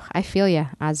shirts. Oh, I feel ya,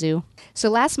 Azu. So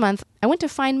last month, I went to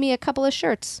find me a couple of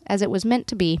shirts, as it was meant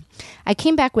to be. I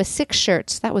came back with 6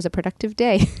 shirts. That was a productive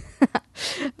day.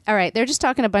 All right, they're just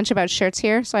talking a bunch about shirts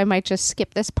here, so I might just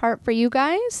skip this part for you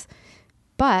guys.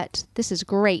 But this is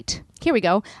great. Here we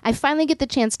go. I finally get the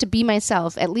chance to be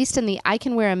myself, at least in the I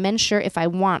can wear a men's shirt if I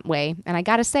want way. And I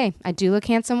gotta say, I do look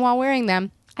handsome while wearing them.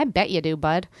 I bet you do,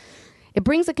 bud. It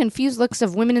brings the confused looks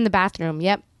of women in the bathroom.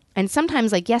 Yep. And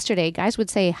sometimes, like yesterday, guys would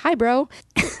say, "Hi, bro,"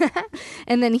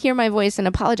 and then hear my voice and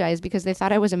apologize because they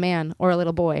thought I was a man or a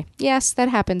little boy. Yes, that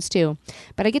happens too.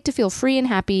 But I get to feel free and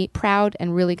happy, proud,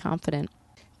 and really confident.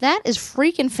 That is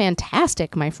freaking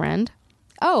fantastic, my friend.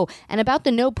 Oh, and about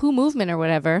the no poo movement or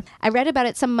whatever, I read about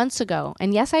it some months ago,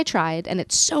 and yes, I tried, and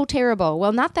it's so terrible.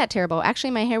 Well, not that terrible. Actually,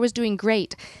 my hair was doing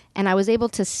great, and I was able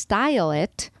to style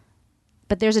it,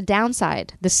 but there's a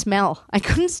downside, the smell. I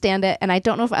couldn't stand it, and I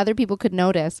don't know if other people could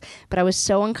notice, but I was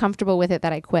so uncomfortable with it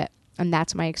that I quit, and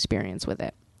that's my experience with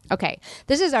it. Okay,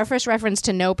 this is our first reference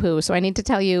to no poo, so I need to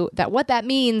tell you that what that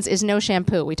means is no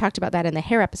shampoo. We talked about that in the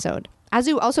hair episode.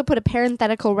 Azu also put a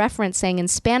parenthetical reference saying in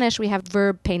Spanish we have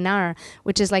verb peinar,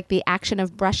 which is like the action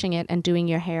of brushing it and doing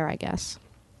your hair, I guess.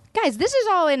 Guys, this is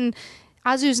all in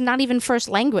Azu's not even first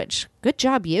language. Good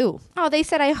job, you. Oh, they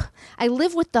said I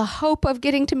live with the hope of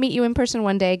getting to meet you in person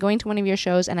one day, going to one of your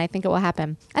shows, and I think it will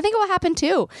happen. I think it will happen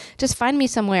too. Just find me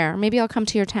somewhere. Maybe I'll come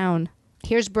to your town.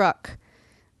 Here's Brooke.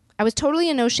 I was totally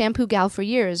a no shampoo gal for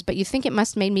years, but you think it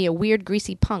must made me a weird,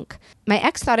 greasy punk. My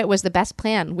ex thought it was the best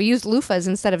plan. We used loofahs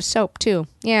instead of soap, too.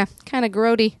 Yeah, kind of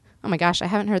grody. Oh my gosh, I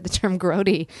haven't heard the term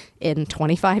grody in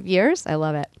 25 years. I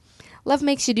love it. Love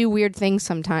makes you do weird things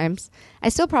sometimes. I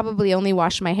still probably only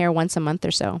wash my hair once a month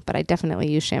or so, but I definitely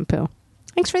use shampoo.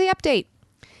 Thanks for the update.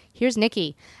 Here's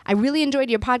Nikki. I really enjoyed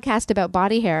your podcast about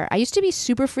body hair. I used to be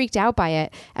super freaked out by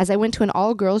it as I went to an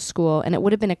all-girls school and it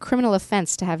would have been a criminal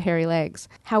offense to have hairy legs.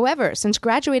 However, since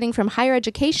graduating from higher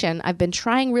education, I've been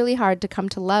trying really hard to come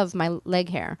to love my leg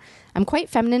hair. I'm quite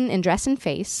feminine in dress and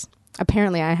face.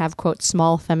 Apparently I have, quote,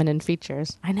 small feminine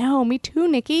features. I know, me too,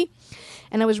 Nikki.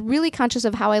 And I was really conscious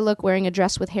of how I look wearing a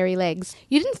dress with hairy legs.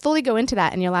 You didn't fully go into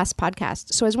that in your last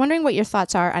podcast, so I was wondering what your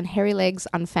thoughts are on hairy legs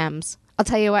on femmes. I'll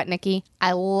tell you what, Nikki,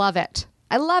 I love it.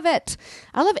 I love it.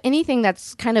 I love anything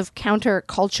that's kind of counter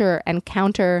culture and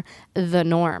counter the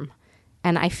norm.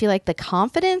 And I feel like the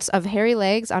confidence of hairy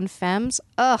legs on femmes,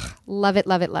 love it,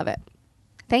 love it, love it.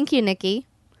 Thank you, Nikki.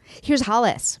 Here's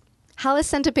Hollis. Hollis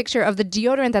sent a picture of the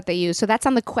deodorant that they use, so that's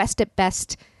on the Quest at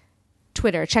Best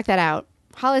Twitter. Check that out.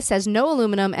 Hollis says, no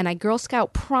aluminum, and I Girl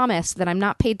Scout promise that I'm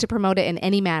not paid to promote it in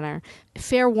any manner.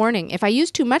 Fair warning, if I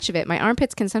use too much of it, my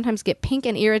armpits can sometimes get pink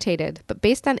and irritated, but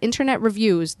based on internet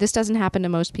reviews, this doesn't happen to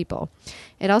most people.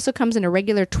 It also comes in a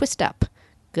regular twist-up.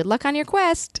 Good luck on your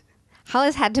quest.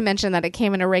 Hollis had to mention that it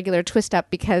came in a regular twist-up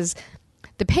because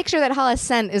the picture that Hollis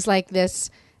sent is like this,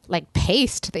 like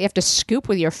paste that you have to scoop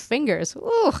with your fingers.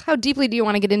 Ooh, how deeply do you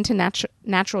want to get into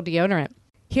natural deodorant?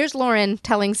 Here's Lauren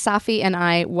telling Safi and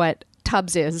I what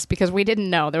Tubs is, because we didn't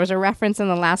know. There was a reference in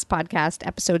the last podcast,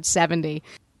 episode 70.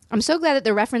 I'm so glad that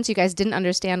the reference you guys didn't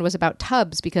understand was about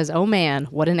tubs, because oh man,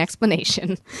 what an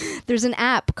explanation. There's an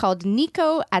app called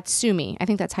Nico Atsumi. I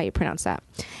think that's how you pronounce that.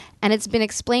 And it's been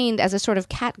explained as a sort of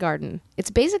cat garden.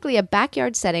 It's basically a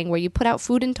backyard setting where you put out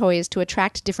food and toys to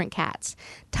attract different cats.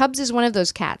 Tubs is one of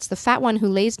those cats, the fat one who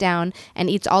lays down and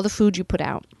eats all the food you put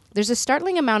out. There's a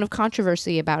startling amount of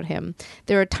controversy about him.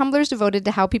 There are tumblers devoted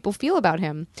to how people feel about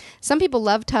him. Some people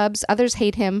love Tubs, others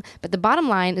hate him, but the bottom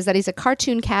line is that he's a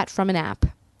cartoon cat from an app.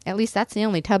 At least that's the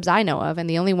only Tubs I know of, and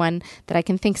the only one that I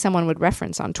can think someone would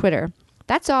reference on Twitter.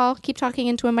 That's all. Keep talking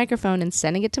into a microphone and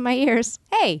sending it to my ears.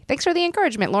 Hey, thanks for the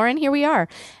encouragement, Lauren. Here we are.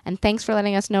 And thanks for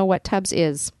letting us know what Tubs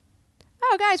is.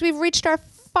 Oh, guys, we've reached our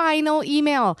final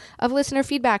email of listener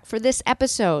feedback for this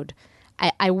episode.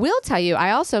 I will tell you,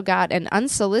 I also got an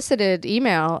unsolicited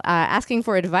email asking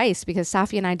for advice, because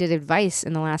Safi and I did advice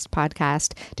in the last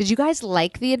podcast. Did you guys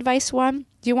like the advice one?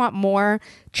 Do you want more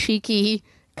cheeky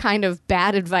kind of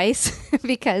bad advice?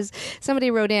 Because somebody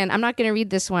wrote in, I'm not going to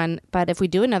read this one, but if we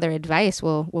do another advice,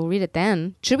 we'll read it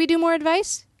then. Should we do more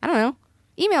advice? I don't know.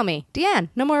 Email me, Deanne,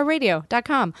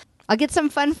 nomoreradio.com. I'll get some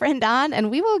fun friend on, and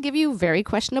we will give you very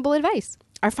questionable advice.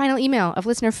 Our final email of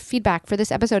listener feedback for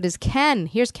this episode is Ken.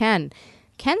 Here's Ken.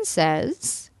 Ken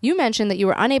says, you mentioned that you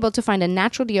were unable to find a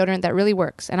natural deodorant that really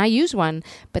works, and I use one,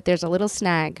 but there's a little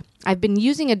snag. I've been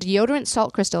using a deodorant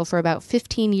salt crystal for about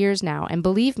 15 years now, and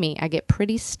believe me, I get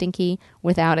pretty stinky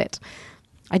without it.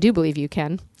 I do believe you,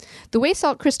 Ken. The way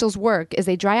salt crystals work is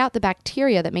they dry out the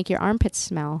bacteria that make your armpits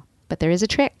smell. But there is a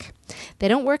trick. They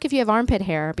don't work if you have armpit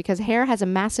hair, because hair has a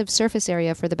massive surface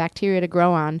area for the bacteria to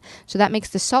grow on, so that makes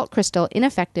the salt crystal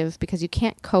ineffective because you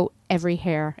can't coat every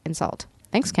hair in salt.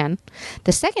 Thanks, Ken.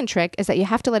 The second trick is that you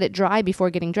have to let it dry before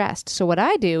getting dressed. So what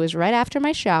I do is right after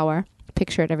my shower,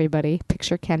 picture it, everybody.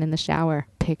 Picture Ken in the shower.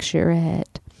 Picture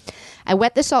it. I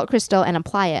wet the salt crystal and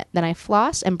apply it. Then I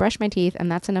floss and brush my teeth, and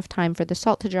that's enough time for the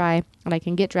salt to dry, and I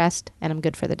can get dressed, and I'm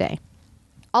good for the day.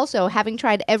 Also, having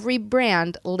tried every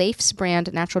brand, Leif's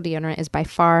brand natural deodorant is by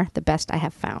far the best I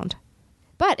have found.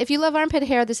 But if you love armpit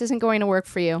hair, this isn't going to work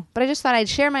for you. But I just thought I'd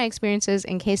share my experiences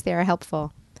in case they are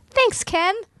helpful. Thanks,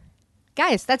 Ken!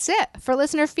 Guys, that's it for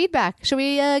listener feedback. Should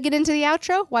we get into the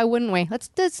outro? Why wouldn't we? Let's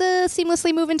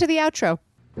seamlessly move into the outro.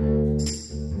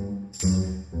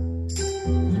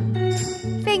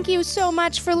 Thank you so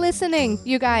much for listening,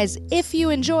 you guys. If you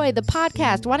enjoy the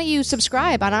podcast, why don't you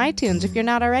subscribe on iTunes if you're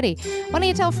not already? Why don't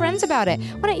you tell friends about it?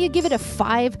 Why don't you give it a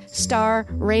 5-star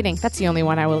rating? That's the only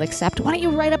one I will accept. Why don't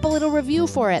you write up a little review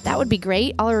for it? That would be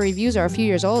great. All our reviews are a few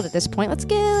years old at this point. Let's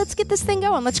get this thing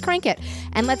going. Let's crank it.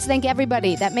 And let's thank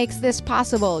everybody that makes this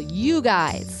possible. You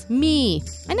guys, me.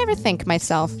 I never thank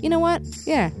myself. You know what?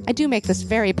 Yeah, I do make this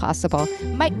very possible.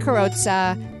 Mike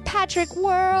Carrozza, Patrick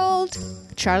World,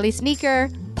 Charlie Sneaker,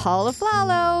 Paul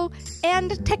Aflalo,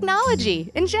 and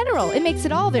technology in general. It makes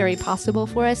it all very possible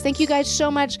for us. Thank you guys so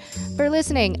much for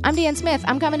listening. I'm Deanne Smith.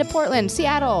 I'm coming to Portland,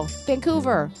 Seattle,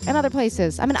 Vancouver, and other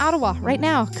places. I'm in Ottawa right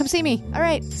now. Come see me. All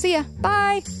right. See ya.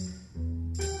 Bye.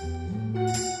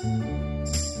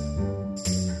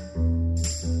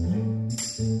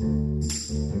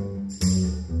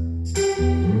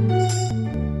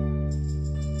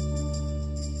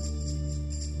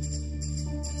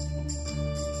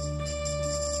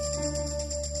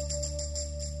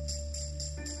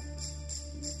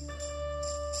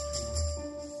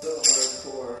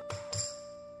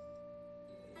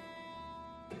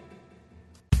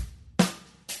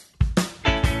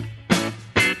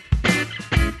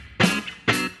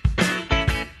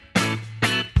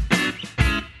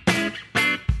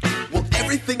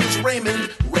 Everything is Raymond.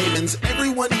 Raymond's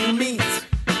everyone you meet.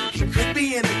 He could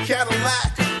be in a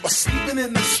Cadillac or sleeping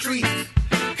in the street.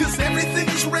 Cause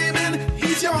everything's Raymond.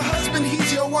 He's your husband,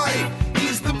 he's your wife.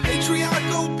 He's the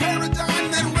patriarchal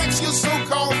paradigm that wrecks your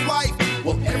so-called life.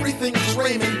 Well, everything is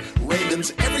Raymond.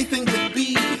 Raymond's everything could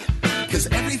be. Cause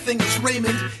everything is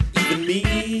Raymond, even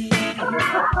me.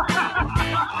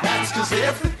 That's cause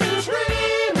everything's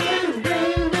Raymond,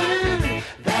 Raymond.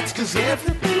 That's cause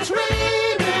everything